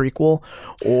 sequelitis prequel,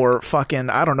 or fucking,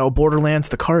 I don't know, Borderlands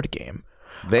the card game.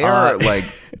 They are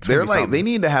they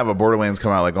need to have a Borderlands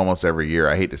come out like almost every year.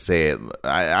 I hate to say it.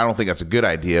 I don't think that's a good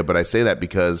idea, but I say that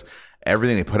because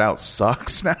everything they put out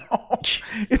sucks now.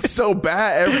 It's so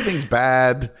bad. Everything's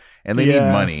bad, and they need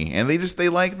money, and they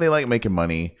like making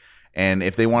money. And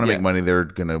if they want to make money, they're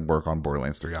gonna work on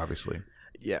Borderlands 3, obviously.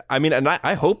 Yeah, I mean, and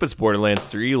I hope it's Borderlands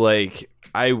 3. Like,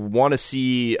 I want to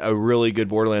see a really good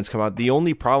Borderlands come out. The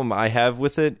only problem I have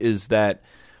with it is that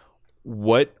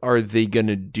what are they going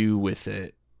to do with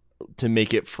it to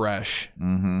make it fresh?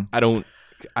 Mm-hmm. I don't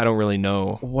really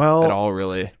know at all,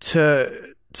 really. To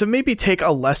maybe take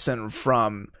a lesson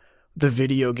from the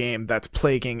video game that's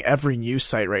plaguing every news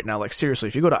site right now. Like, seriously,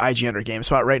 if you go to IGN or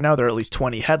GameSpot right now, there are at least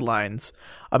 20 headlines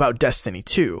about Destiny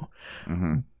 2.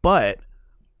 Mm-hmm. But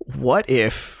what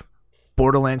if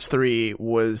Borderlands 3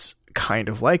 was kind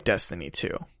of like Destiny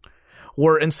 2?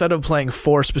 Where instead of playing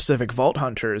 4 specific Vault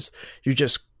Hunters, you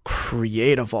just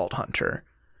create a Vault Hunter.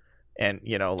 And,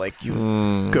 you know, like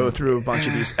you go through a bunch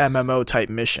of these MMO type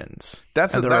missions.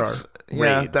 That's something that's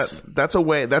going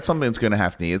to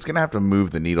have to need. It's going to have to move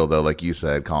the needle, though, like you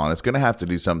said, Colin. It's going to have to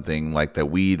do something like that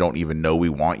we don't even know we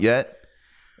want yet.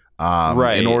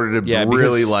 In order to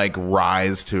really like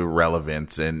rise to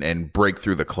relevance and break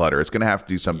through the clutter. It's going to have to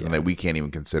do something that we can't even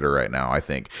consider right now, I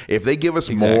think. If they give us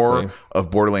more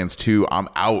of Borderlands 2, I'm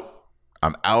out,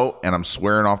 and I'm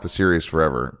swearing off the series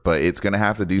forever. But it's going to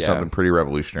have to do something pretty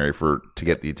revolutionary to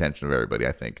get the attention of everybody,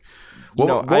 I think.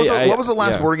 What was the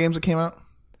last Border games that came out?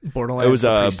 Borderlands. It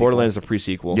was Borderlands the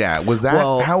pre-sequel. Yeah, was that?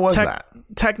 How was that?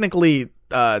 Technically,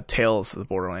 Tales of the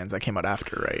Borderlands that came out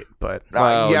after, right? But but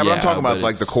I'm talking about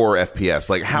like the core FPS.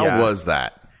 Like, how was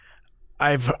that?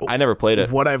 I never played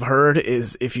it. What I've heard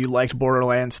is if you liked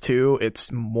Borderlands 2,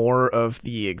 it's more of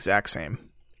the exact same.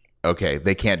 Okay,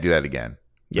 they can't do that again.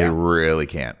 Yeah. They really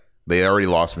can't. They already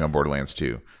lost me on Borderlands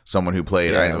 2. Someone who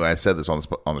played, I said this on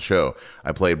the show,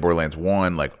 I played Borderlands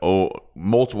 1 like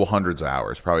multiple hundreds of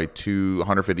hours, probably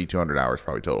 150, 200 hours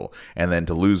probably total. And then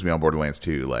to lose me on Borderlands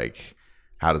 2, like,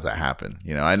 how does that happen?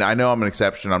 You know, I know I'm an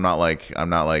exception. I'm not like,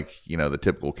 you know, the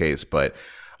typical case, but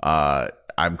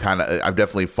I've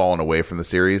definitely fallen away from the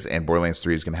series, and Borderlands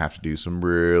 3 is going to have to do some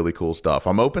really cool stuff.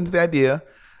 I'm open to the idea.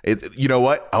 You know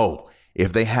what? Oh,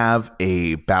 if they have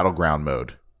a battleground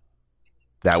mode,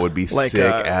 that would be like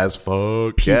sick as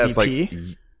fuck.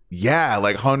 PvP? Yes,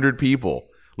 like 100 people.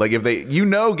 Like, if they,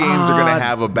 games are going to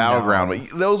have a battleground.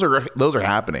 No. Those are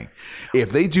happening.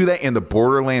 If they do that in the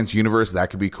Borderlands universe,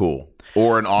 that could be cool.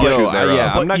 Or an offshoot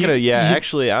thereof. I'm not gonna.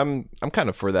 Actually, I'm kind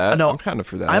of for that. No, I'm kind of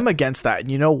for that. I'm against that.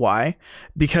 You know why?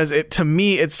 Because to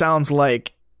me it sounds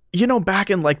like, you know, back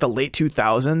in like the late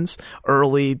 2000s,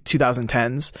 early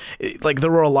 2010s, like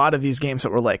there were a lot of these games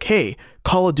that were like, hey,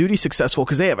 Call of Duty successful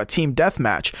because they have a team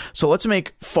deathmatch, so let's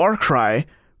make Far Cry,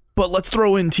 but let's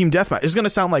throw in team deathmatch. It's going to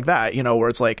sound like that, you know, where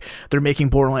it's like they're making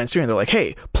Borderlands 3 and they're like,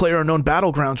 hey, PlayerUnknown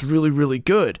Battlegrounds really, really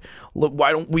good. Look,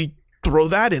 why don't we throw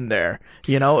that in there?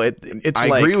 You know, it's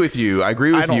I agree with you.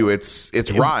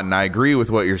 It's rotten. I agree with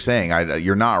what you're saying.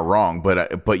 You're not wrong,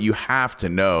 but you have to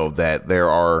know that there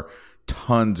are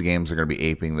tons of games that are going to be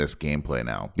aping this gameplay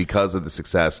now because of the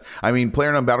success. I mean,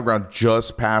 PlayerUnknown Battleground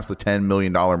just passed the $10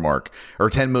 million mark, or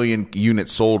 10 million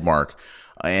units sold mark.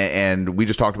 And we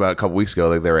just talked about it a couple weeks ago,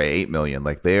 like they're at 8 million.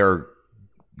 Like, they are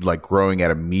like growing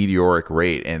at a meteoric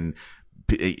rate, and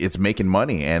it's making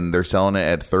money, and they're selling it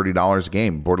at $30 a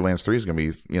game. Borderlands 3 is going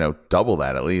to be, you know, double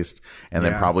that at least, and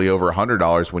then probably over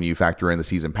 $100 when you factor in the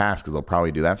season pass, because they'll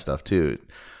probably do that stuff too.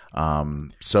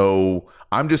 So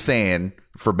I'm just saying,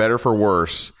 for better for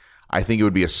worse, I think it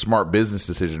would be a smart business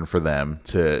decision for them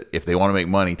to, if they want to make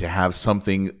money, to have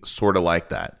something sort of like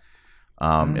that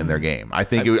in their game. I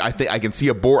think I can see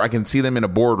I can see them in a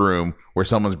boardroom where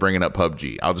someone's bringing up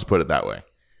PUBG. I'll just put it that way.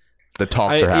 The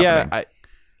talks are happening.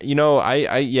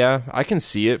 I can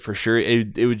see it for sure.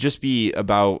 It would just be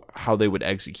about how they would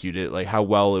execute it, like how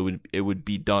well it would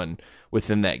be done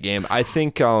within that game. I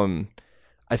think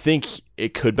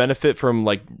it could benefit from,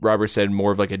 like Robert said,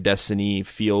 more of like a Destiny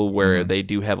feel where they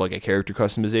do have like a character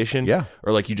customization. Yeah.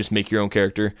 Or like you just make your own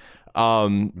character.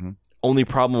 Only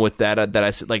problem with that I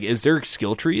said, like, is there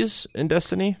skill trees in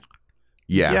Destiny?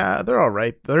 Yeah, they're all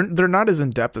right. They're not as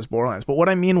in depth as Borderlands. But what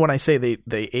I mean when I say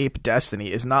they ape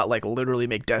Destiny is not like literally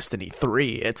make Destiny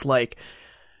 3. It's like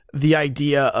the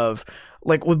idea of,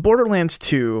 like, with Borderlands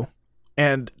 2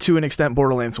 and to an extent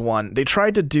Borderlands 1, they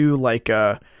tried to do like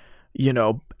a, you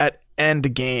know, at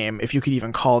end game, if you could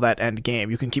even call that end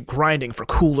game. You can keep grinding for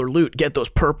cooler loot, get those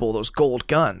gold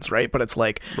guns, right? But it's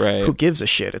like, who gives a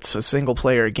shit? It's a single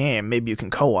player game. Maybe you can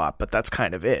co-op, but that's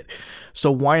kind of it.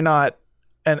 So why not?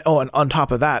 And on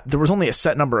top of that, there was only a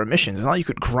set number of missions. It's not like you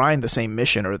could grind the same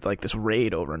mission or like this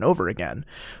raid over and over again.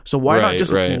 So why not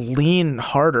just lean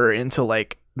harder into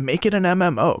like, make it an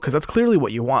MMO? Because that's clearly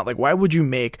what you want. Like, why would you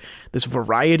make this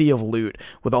variety of loot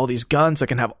with all these guns that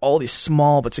can have all these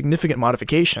small but significant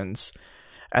modifications,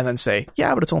 and then say,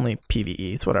 yeah, but it's only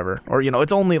PvE, it's whatever, or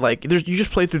it's only like you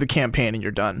just play through the campaign and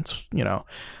you're done. It's,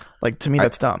 like, to me,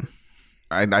 that's dumb.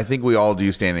 I think we all do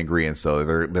stand in agreement. So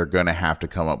they're going to have to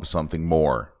come up with something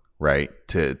more, right,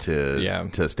 to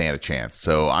stand a chance.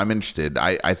 So I'm interested.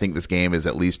 I think this game is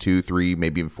at least 2, 3,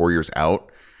 maybe even 4 years out.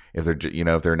 If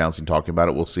they're announcing, talking about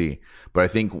it, we'll see. But I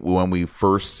think when we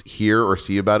first hear or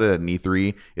see about it at an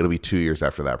E3, it'll be 2 years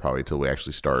after that probably till we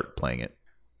actually start playing it.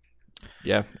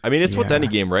 Yeah, I mean, it's with any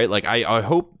game, right? Like I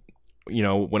hope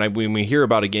when we hear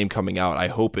about a game coming out, I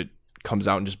hope it comes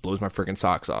out and just blows my freaking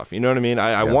socks off. You know what I mean?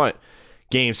 I want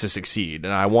games to succeed,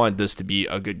 and I want this to be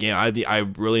a good game. I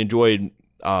really enjoyed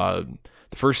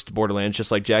the first Borderlands,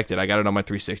 just like Jack did. I got it on my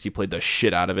 360, played the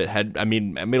shit out of it. I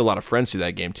made a lot of friends through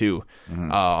that game too,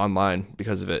 online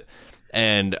because of it.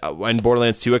 And when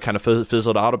Borderlands 2, it kind of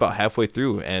fizzled out about halfway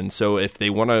through. And so if they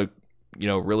want to,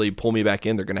 really pull me back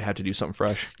in, they're going to have to do something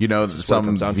fresh.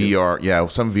 Some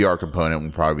VR, some VR component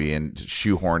will probably be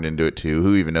shoehorned into it too.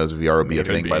 Who even knows if VR will be a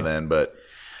thing by then? But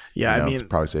it's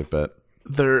probably a safe bet.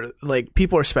 They're like,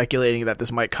 people are speculating that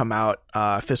this might come out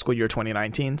fiscal year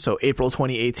 2019, so April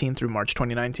 2018 through March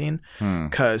 2019,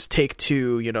 because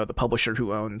Take-Two, the publisher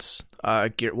who owns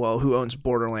who owns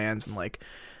Borderlands, and like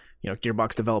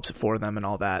Gearbox develops it for them and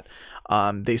all that,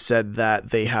 they said that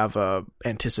they have a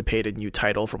anticipated new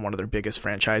title from one of their biggest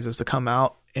franchises to come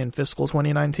out in fiscal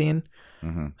 2019.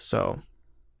 So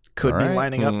could be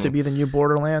lining up to be the new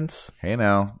Borderlands. Hey,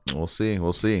 now we'll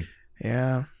see.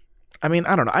 Yeah. I mean,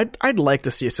 I don't know. I'd like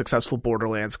to see a successful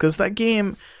Borderlands, because that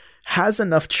game has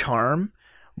enough charm,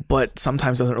 but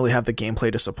sometimes doesn't really have the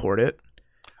gameplay to support it.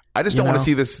 I just don't want to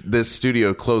see this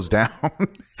studio close down.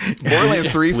 Borderlands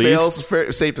 3 fails.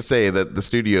 Safe to say that the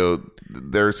studio,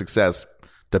 their success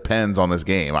depends on this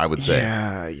game, I would say.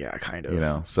 Yeah, kind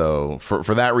of. So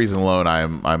for that reason alone,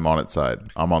 I'm on its side.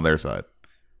 I'm on their side.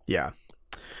 Yeah.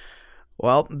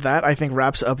 Well, that, I think,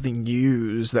 wraps up the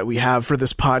news that we have for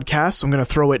this podcast. So I'm going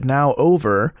to throw it now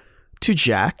over to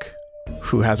Jack,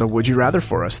 who has a Would You Rather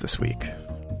for us this week.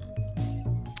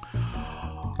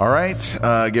 All right.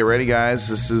 Get ready, guys.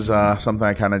 This is something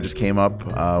I kind of just came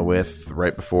up with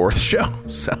right before the show.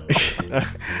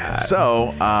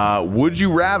 So, would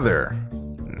you rather?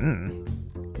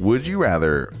 Would you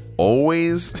rather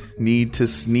always need to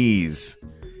sneeze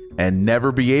and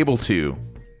never be able to,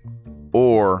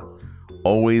 or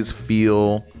always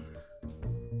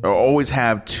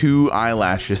have 2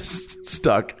 eyelashes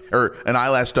stuck, or an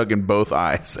eyelash stuck in both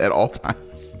eyes at all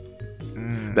times?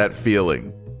 That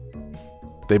feeling.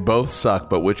 They both suck,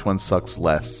 but which one sucks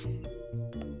less?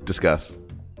 Discuss.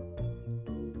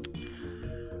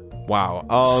 Wow.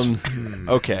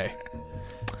 Okay.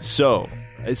 So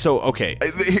okay.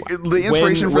 The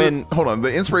inspiration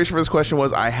the inspiration for this question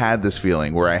was, I had this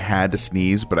feeling where I had to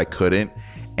sneeze, but I couldn't.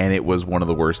 And it was one of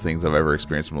the worst things I've ever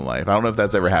experienced in my life. I don't know if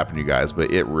that's ever happened to you guys,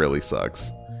 but it really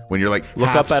sucks. When you're like... Look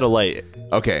up at a light.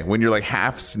 Okay, when you're like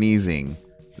half sneezing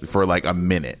for like a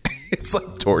minute. It's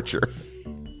like torture.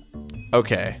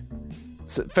 Okay.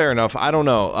 So, fair enough. I don't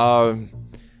know.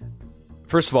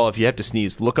 First of all, if you have to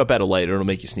sneeze, look up at a light. It'll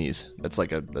make you sneeze. That's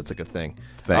like a thing.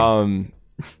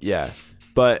 Yeah.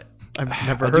 But... I've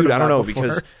never heard of that. I don't know, before.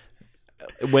 Because...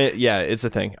 it's a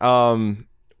thing.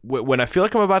 When I feel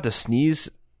like I'm about to sneeze...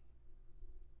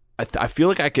 I feel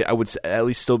like I would at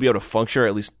least still be able to function, or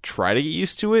at least try to get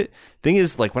used to it. Thing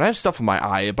is, like, when I have stuff in my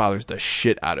eye, it bothers the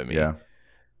shit out of me. Yeah.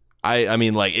 I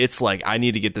mean, like, it's like I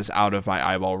need to get this out of my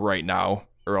eyeball right now,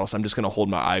 or else I'm just going to hold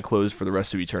my eye closed for the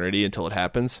rest of eternity until it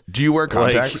happens. Do you wear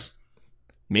contacts?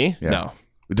 Me? Yeah. No.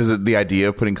 Does the idea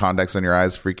of putting contacts on your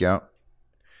eyes freak you out?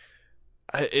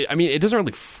 I mean, it doesn't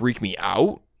really freak me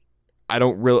out. I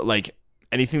don't really, like,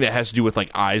 anything that has to do with, like,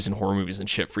 eyes and horror movies and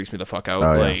shit freaks me the fuck out.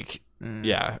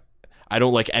 Yeah. I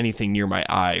don't like anything near my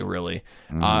eye, really.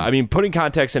 I mean, putting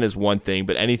contacts in is one thing,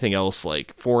 but anything else,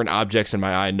 like foreign objects in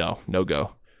my eye, no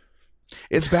go.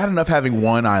 It's bad enough having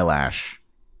one eyelash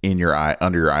in your eye,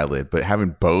 under your eyelid, but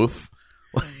having both,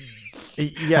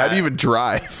 yeah. How do you even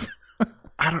drive?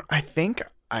 I think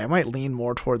I might lean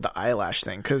more toward the eyelash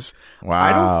thing, because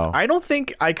wow. I don't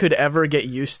think I could ever get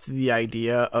used to the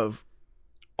idea of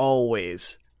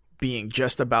always being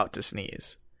just about to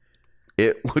sneeze.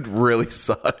 It would really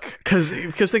suck. Because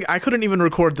I couldn't even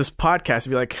record this podcast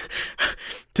and be like,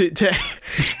 today,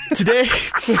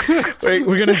 wait,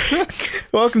 we're gonna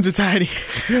welcome to Tiny.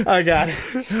 Oh God,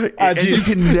 And you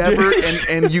can never,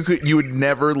 and you would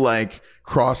never like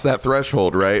cross that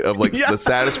threshold, right? Of like the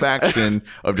satisfaction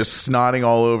of just snotting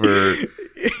all over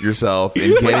yourself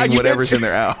and getting whatever's in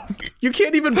there out. You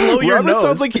can't even blow your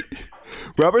nose.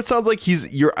 Robert sounds like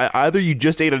you're either you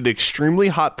just ate an extremely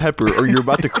hot pepper or you're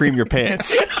about to cream your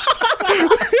pants.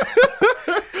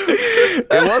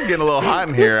 It was getting a little hot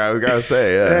in here, I gotta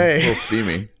say. Yeah, Hey. a little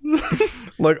steamy.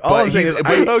 Look, all I'm saying is,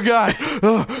 oh God.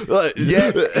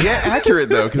 Yeah, accurate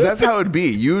though, because that's how it'd be.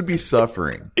 You would be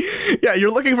suffering, yeah,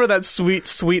 you're looking for that sweet,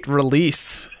 sweet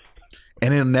release.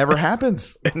 and it never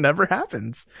happens. It never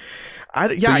happens.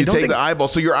 So you take the eyeball,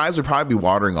 so your eyes would probably be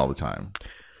watering all the time.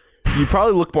 You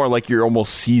probably look more like you're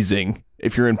almost seizing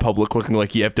if you're in public, looking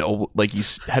like you have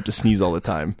to sneeze all the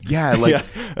time. Yeah, like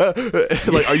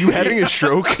like, are you having a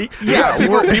stroke? yeah,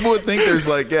 people would think there's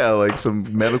like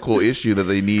some medical issue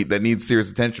that needs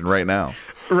serious attention right now.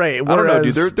 Right. I don't know,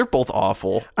 dude. They're both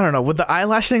awful. I don't know. With the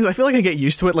eyelash things, I feel like I get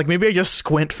used to it. Like maybe I just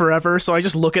squint forever, so I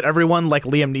just look at everyone like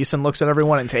Liam Neeson looks at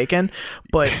everyone in Taken.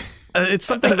 But it's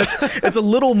something it's a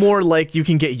little more like you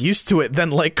can get used to it than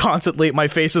like constantly my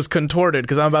face is contorted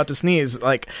because I'm about to sneeze.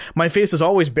 Like my face is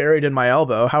always buried in my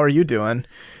elbow. How are you doing?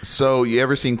 So you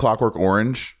ever seen Clockwork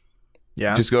Orange?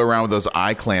 Yeah. Just go around with those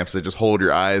eye clamps that just hold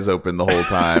your eyes open the whole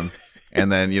time, and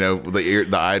then the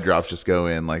eye drops just go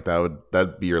in. Like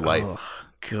that'd be your life. Oh,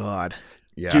 God.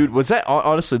 Yeah, Dude, was that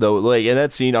honestly though? Like in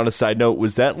that scene, on a side note,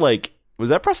 was that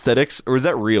prosthetics or was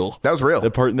that real? that was real. The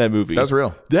part in that movie. That was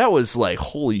real. That was like,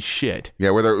 holy shit.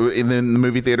 Yeah, where they're in the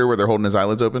movie theater where they're holding his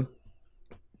eyelids open.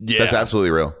 Yeah. That's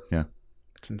absolutely real. Yeah.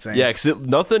 It's insane. Yeah, because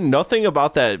nothing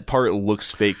about that part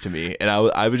looks fake to me. And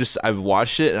I've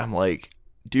watched it and I'm like,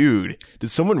 dude, did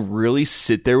someone really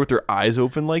sit there with their eyes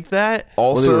open like that?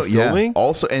 Also, while they were filming?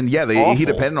 Also, and yeah, he Awful.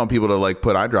 depended on people to like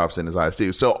put eye drops in his eyes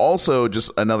too. So also,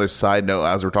 just another side note,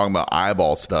 as we're talking about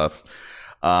eyeball stuff,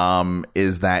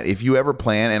 is that if you ever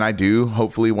plan, and I do,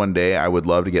 hopefully one day, I would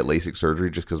love to get LASIK surgery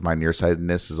just because my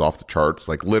nearsightedness is off the charts.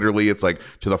 Like literally, it's like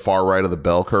to the far right of the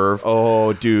bell curve.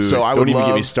 Oh, dude. So I Don't would even love,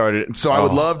 get me started. So I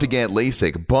would love to get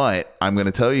LASIK, but I'm going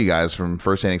to tell you guys from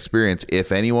firsthand experience,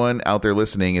 if anyone out there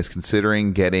listening is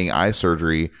considering getting eye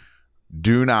surgery,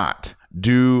 do not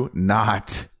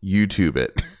YouTube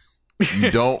it.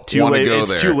 You don't want to go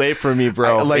there. It's too late for me,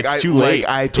 bro. It's too late.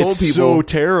 I told it's people, so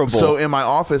terrible. So in my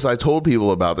office, I told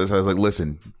people about this. I was like,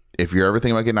 listen, if you're ever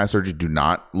thinking about getting eye surgery, do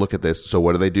not look at this. So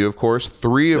what do? Of course,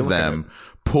 3 of them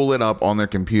pull it up on their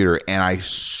computer, and I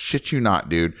shit you not,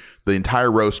 dude, the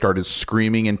entire row started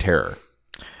screaming in terror.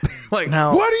 Like,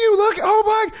 now, what do you look? Oh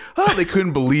my! Oh, they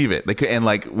couldn't believe it.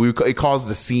 It caused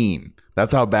a scene.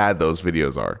 That's how bad those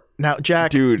videos are. Now,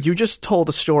 Jack, dude, you just told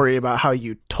a story about how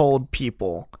you told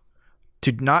people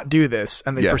to not do this,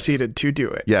 and they proceeded to do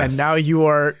it. Yes. And now you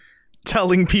are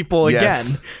telling people again,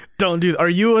 don't do. Are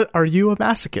you a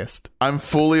masochist? I'm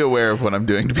fully aware of what I'm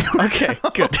doing to be Okay,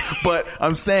 good. But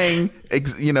I'm saying,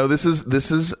 this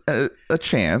is a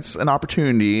chance, an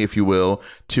opportunity, if you will,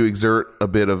 to exert a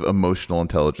bit of emotional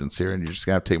intelligence here, and you're just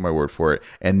gonna have to take my word for it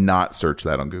and not search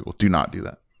that on Google. Do not do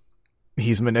that.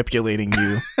 He's manipulating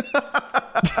you.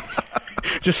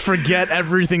 Just forget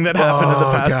everything that happened in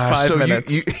the past 5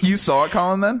 minutes. You saw it,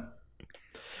 Colin, then?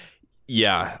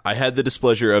 Yeah, I had the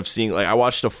displeasure of seeing, like, I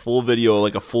watched a full video,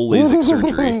 like a full LASIK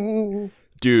surgery.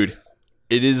 Dude,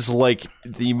 it is like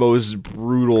the most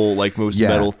brutal, like most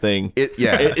metal thing.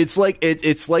 It's like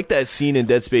that scene in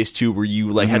Dead Space 2 where you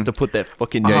like had to put that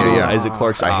fucking Isaac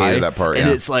Clarke's eye. I hated that part.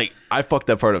 And it's like, I fucked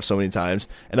that part up so many times.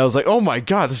 And I was like, oh my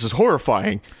God, this is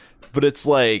horrifying. But it's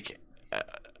like,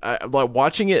 I'm like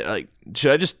watching it, like,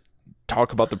 should I just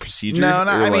talk about the procedure? No.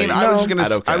 I mean, like, I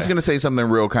was gonna say something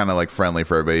real kind of like friendly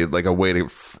for everybody, like a way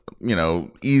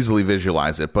to easily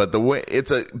visualize it. But the way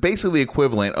it's basically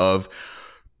equivalent of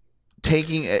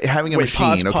having a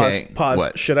machine. Pause.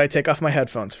 What? Should I take off my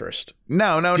headphones first?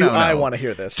 No. I want to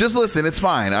hear this. Just listen. It's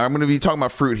fine. I'm going to be talking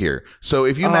about fruit here. So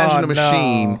if you imagine a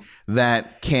machine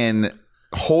that can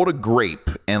hold a grape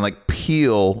and like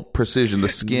peel the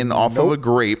skin off of a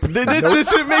grape. This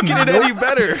isn't making it any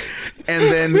better. And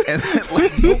then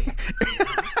like,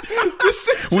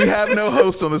 we have no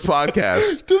host on this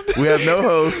podcast. We have no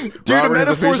host. Dude, Robert, a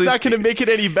metaphor's not going to make it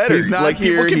any better. He's not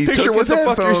here. He took his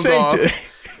headphones off.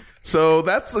 So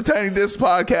that's the Tiny Disc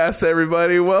Podcast,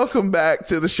 everybody. Welcome back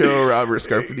to the show, Robert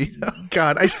Scarpadino.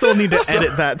 God, I still need to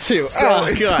edit that too.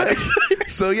 God.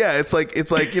 It's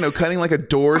like cutting like a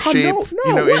door shape,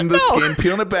 in the skin,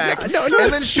 peeling it back,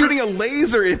 and then shooting a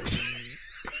laser into.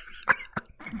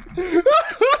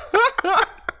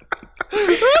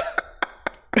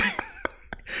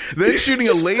 Then shooting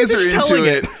a laser into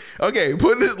it. Okay,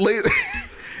 putting it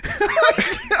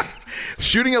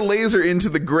shooting a laser into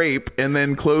the grape and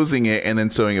then closing it and then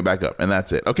sewing it back up. And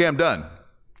that's it. Okay, I'm done.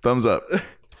 Thumbs up.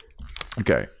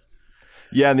 Okay.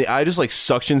 Yeah, and the eye just like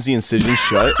suctions the incision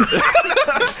shut.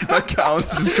 Colin's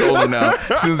just told him now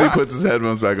as soon as he puts his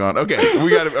headphones back on. Okay,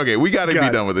 we gotta be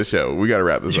done with the show. We gotta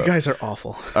wrap this up. You guys are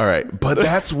awful. All right, but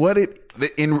that's what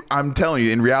I'm telling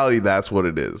you, in reality, that's what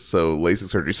it is. So LASIK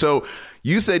surgery. So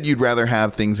you said you'd rather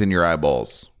have things in your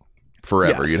eyeballs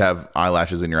forever. Yes. You'd have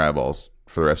eyelashes in your eyeballs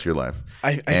for the rest of your life.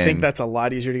 I think that's a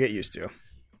lot easier to get used to.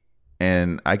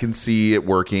 And I can see it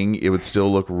working. It would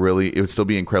still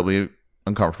be incredibly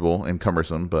uncomfortable and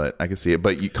cumbersome, but I can see it.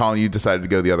 But Colin, you decided to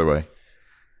go the other way.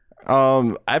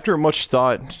 After much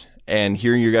thought and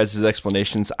hearing your guys'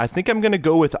 explanations, I think I'm going to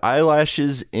go with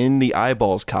eyelashes in the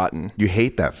eyeballs, Cotton. You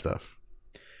hate that stuff.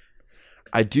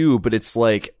 I do, but it's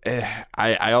like,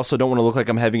 I also don't want to look like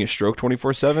I'm having a stroke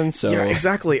 24/7. So Yeah,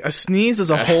 exactly. A sneeze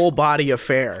is a whole body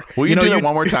affair. Will you do that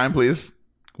one more time, please?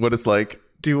 What it's like?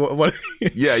 Do what?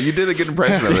 Yeah, you did a good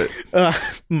impression of it.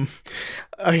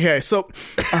 Okay, so,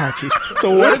 jeez.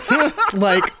 So what it's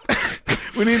like?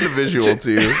 We need the visual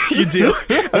too. You do?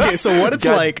 Okay, so what it's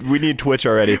like? We need Twitch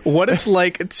already. What it's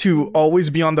like to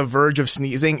always be on the verge of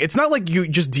sneezing. It's not like you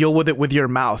just deal with it with your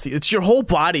mouth. It's your whole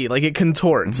body, like it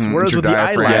contorts. Whereas with the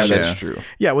eyelashes, yeah, that's true.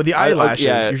 Yeah, with the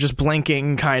eyelashes, you're just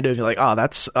blinking, kind of. You're like,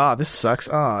 this sucks.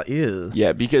 Ew.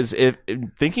 Yeah, because if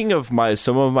thinking of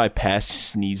some of my past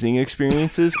sneezing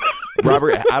experiences,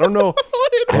 Robert, I don't know.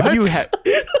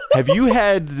 Have you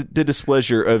had the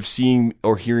displeasure of seeing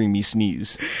or hearing me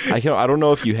sneeze? I don't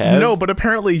know if you have. No, but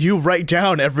apparently you write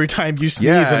down every time you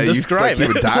sneeze and describe you it.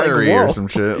 have a diary or some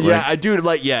shit. Yeah, I do.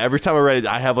 Every time I write it,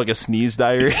 I have like a sneeze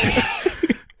diary.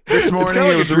 This morning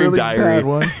it was a really bad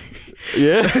one.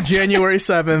 Yeah, January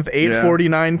 7th,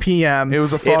 8:49 p.m. It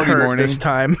was a foggy morning this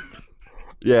time.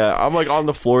 Yeah, I'm like on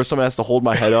the floor. Someone has to hold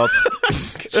my head up.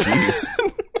 Jeez.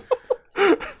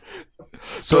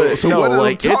 So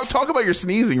talk about your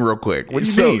sneezing real quick. What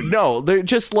do you mean? No, they're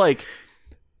just like,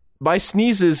 my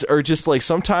sneezes are just like,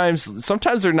 sometimes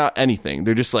they're not anything.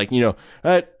 They're just like,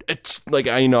 it's like,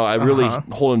 I really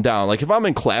hold them down. Like if I'm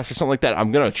in class or something like that,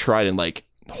 I'm going to try to like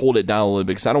hold it down a little bit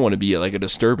because I don't want to be like a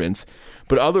disturbance.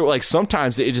 But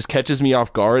sometimes it just catches me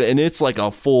off guard and it's like a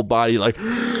full body, like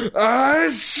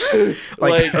earth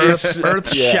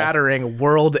shattering,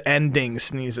 world ending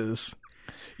sneezes.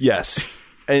 Yes.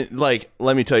 And like,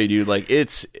 let me tell you, dude, like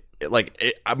it's like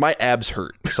my abs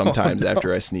hurt sometimes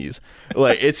after I sneeze.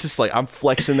 Like it's just like I'm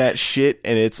flexing that shit,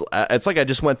 and it's like I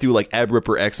just went through like Ab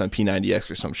Ripper X on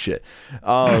P90X or some shit.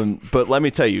 But let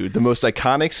me tell you, the most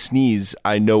iconic sneeze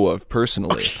I know of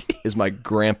personally is my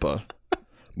grandpa.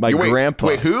 Grandpa.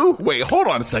 Wait, who? Wait, hold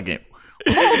on a second.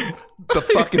 Hold the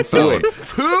fucking phone.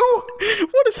 Who?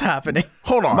 What is happening?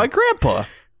 Hold on. My grandpa.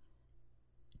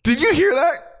 Did you hear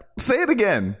that? Say it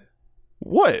again.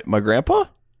 What? My grandpa?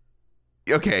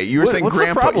 Okay, you were saying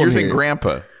grandpa. You were saying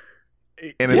grandpa.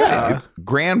 And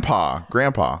grandpa.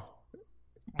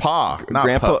 Pa, not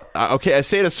grandpa. Okay, I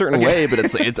say it a certain way, but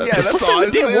it's yeah, that's all.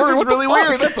 It's really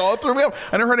weird. That's all. It threw me up.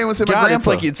 I never heard anyone say my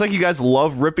grandpa. It's like you guys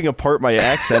love ripping apart my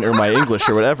accent or my English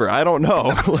or whatever. I don't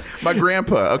know. My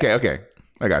grandpa. Okay.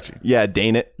 I got you. Yeah,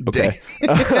 Dane it. Okay.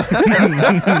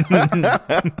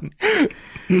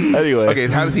 Anyway. Okay,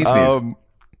 how does he sneeze?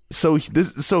 So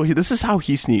this is how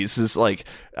he sneezes. Like,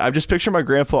 I'm just picturing my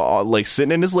grandpa like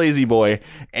sitting in his lazy boy,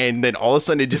 and then all of a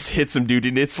sudden it just hits him, dude.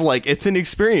 And it's like, it's an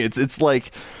experience. It's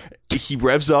like he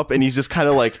revs up and he's just kind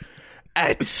of like,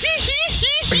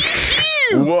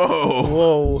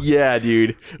 whoa, yeah,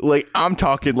 dude. Like I'm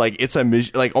talking like it's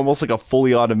like almost like a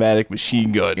fully automatic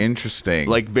machine gun. Interesting.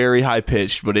 Like very high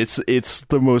pitched, but it's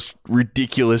the most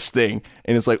ridiculous thing.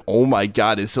 And it's like, oh my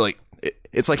god, it's like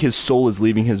his soul is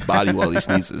leaving his body while he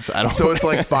sneezes. So it's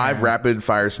like 5 rapid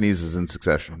fire sneezes in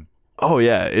succession. Oh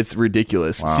yeah, it's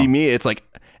ridiculous. Wow. See me, it's like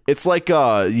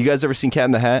you guys ever seen Cat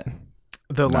in the Hat?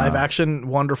 The live action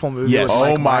wonderful movie. Yes.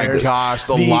 Oh my gosh,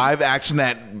 the live action,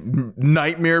 that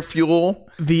nightmare fuel.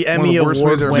 The Emmy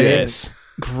Award-winning Yes.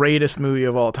 greatest movie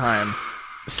of all time.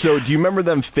 So do you remember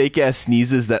them fake ass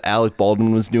sneezes that Alec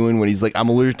Baldwin was doing when he's like, I'm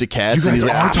allergic to cats? You guys and he's are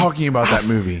like, talking about that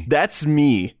movie. That's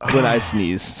me when I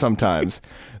sneeze sometimes.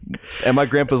 And my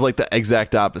grandpa's like the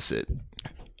exact opposite.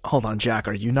 Hold on, Jack.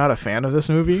 Are you not a fan of this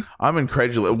movie? I'm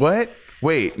incredulous. What?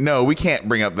 Wait, no, we can't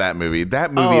bring up that movie.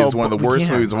 That movie is one of the worst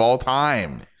movies of all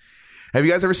time. Have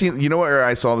you guys ever seen? You know where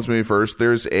I saw this movie first?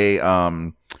 There's a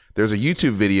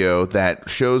YouTube video that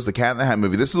shows the Cat in the Hat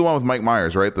movie. This is the one with Mike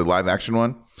Myers, right? The live action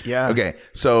one. Yeah. Okay,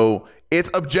 so It's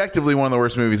objectively one of the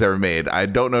worst movies ever made. I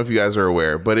don't know if you guys are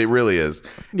aware, but it really is.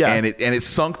 Yeah. And it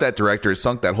sunk that director. It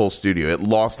sunk that whole studio. It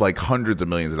lost like hundreds of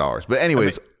millions of dollars. But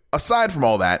anyways, aside from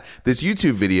all that, this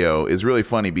YouTube video is really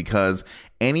funny because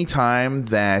anytime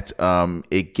that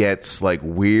it gets like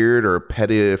weird or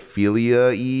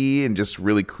pedophilia-y and just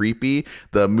really creepy,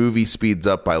 the movie speeds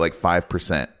up by like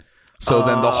 5%. So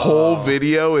then the whole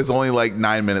video is only like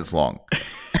 9 minutes long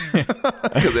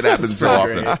because it happens so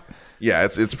often. Great. Yeah,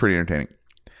 it's pretty entertaining.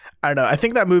 I don't know. I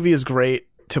think that movie is great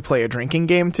to play a drinking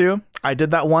game too. I did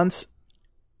that once.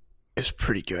 It was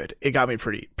pretty good. It got me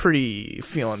feeling pretty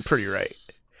right.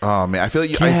 Oh man, I feel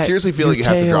like I seriously feel like you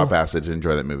have to drop acid to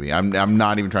enjoy that movie. I'm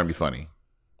not even trying to be funny.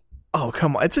 Oh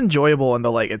come on, it's enjoyable in the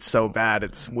like it's so bad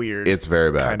it's weird. It's very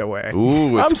bad kind of way.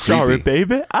 Ooh, it's I'm sorry, creepy.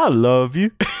 baby. I love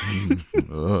you.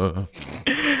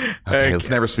 Okay, let's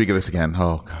never speak of this again.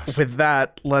 Oh gosh. With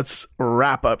that, let's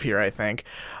wrap up here. I think.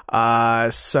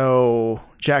 So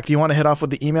Jack, do you want to hit off with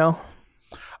the email?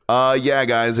 Yeah,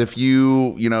 guys, if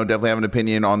you definitely have an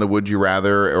opinion on the Would You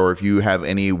Rather, or if you have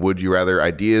any Would You Rather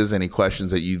ideas, any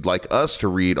questions that you'd like us to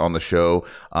read on the show,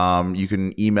 you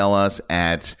can email us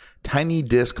at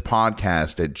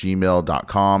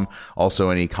tinydiscpodcast@gmail.com. Also,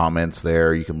 any comments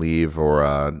there you can leave, or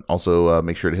also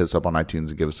make sure to hit us up on iTunes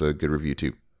and give us a good review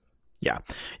too. Yeah.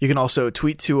 You can also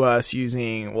tweet to us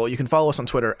using, you can follow us on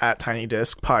Twitter at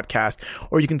tinydiscpodcast,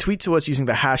 or you can tweet to us using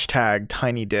the hashtag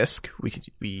tinydisc.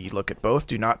 We look at both.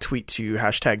 Do not tweet to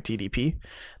hashtag TDP.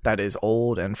 That is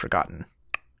old and forgotten.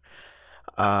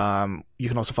 You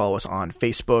can also follow us on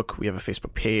Facebook. We have a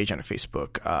Facebook page and a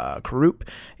Facebook group,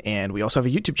 and we also have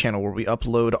a YouTube channel where we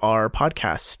upload our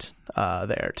podcast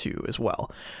there too as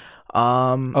well.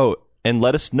 And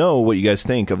let us know what you guys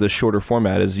think of this shorter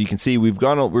format. As you can see, we're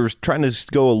trying to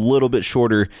go a little bit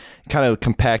shorter, kind of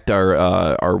compact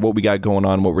our what we got going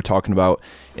on, what we're talking about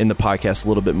in the podcast a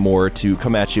little bit more to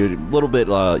come at you a little bit,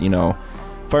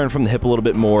 firing from the hip a little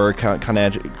bit more, kind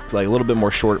of like a little bit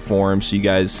more short form, so you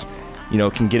guys,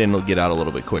 can get in and get out a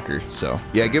little bit quicker. So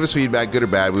yeah, give us feedback, good or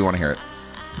bad. We want to hear it.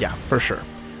 Yeah, for sure.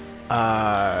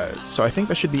 So I think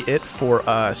that should be it for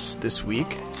us this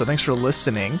week. So thanks for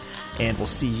listening, and we'll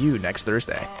see you next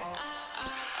Thursday.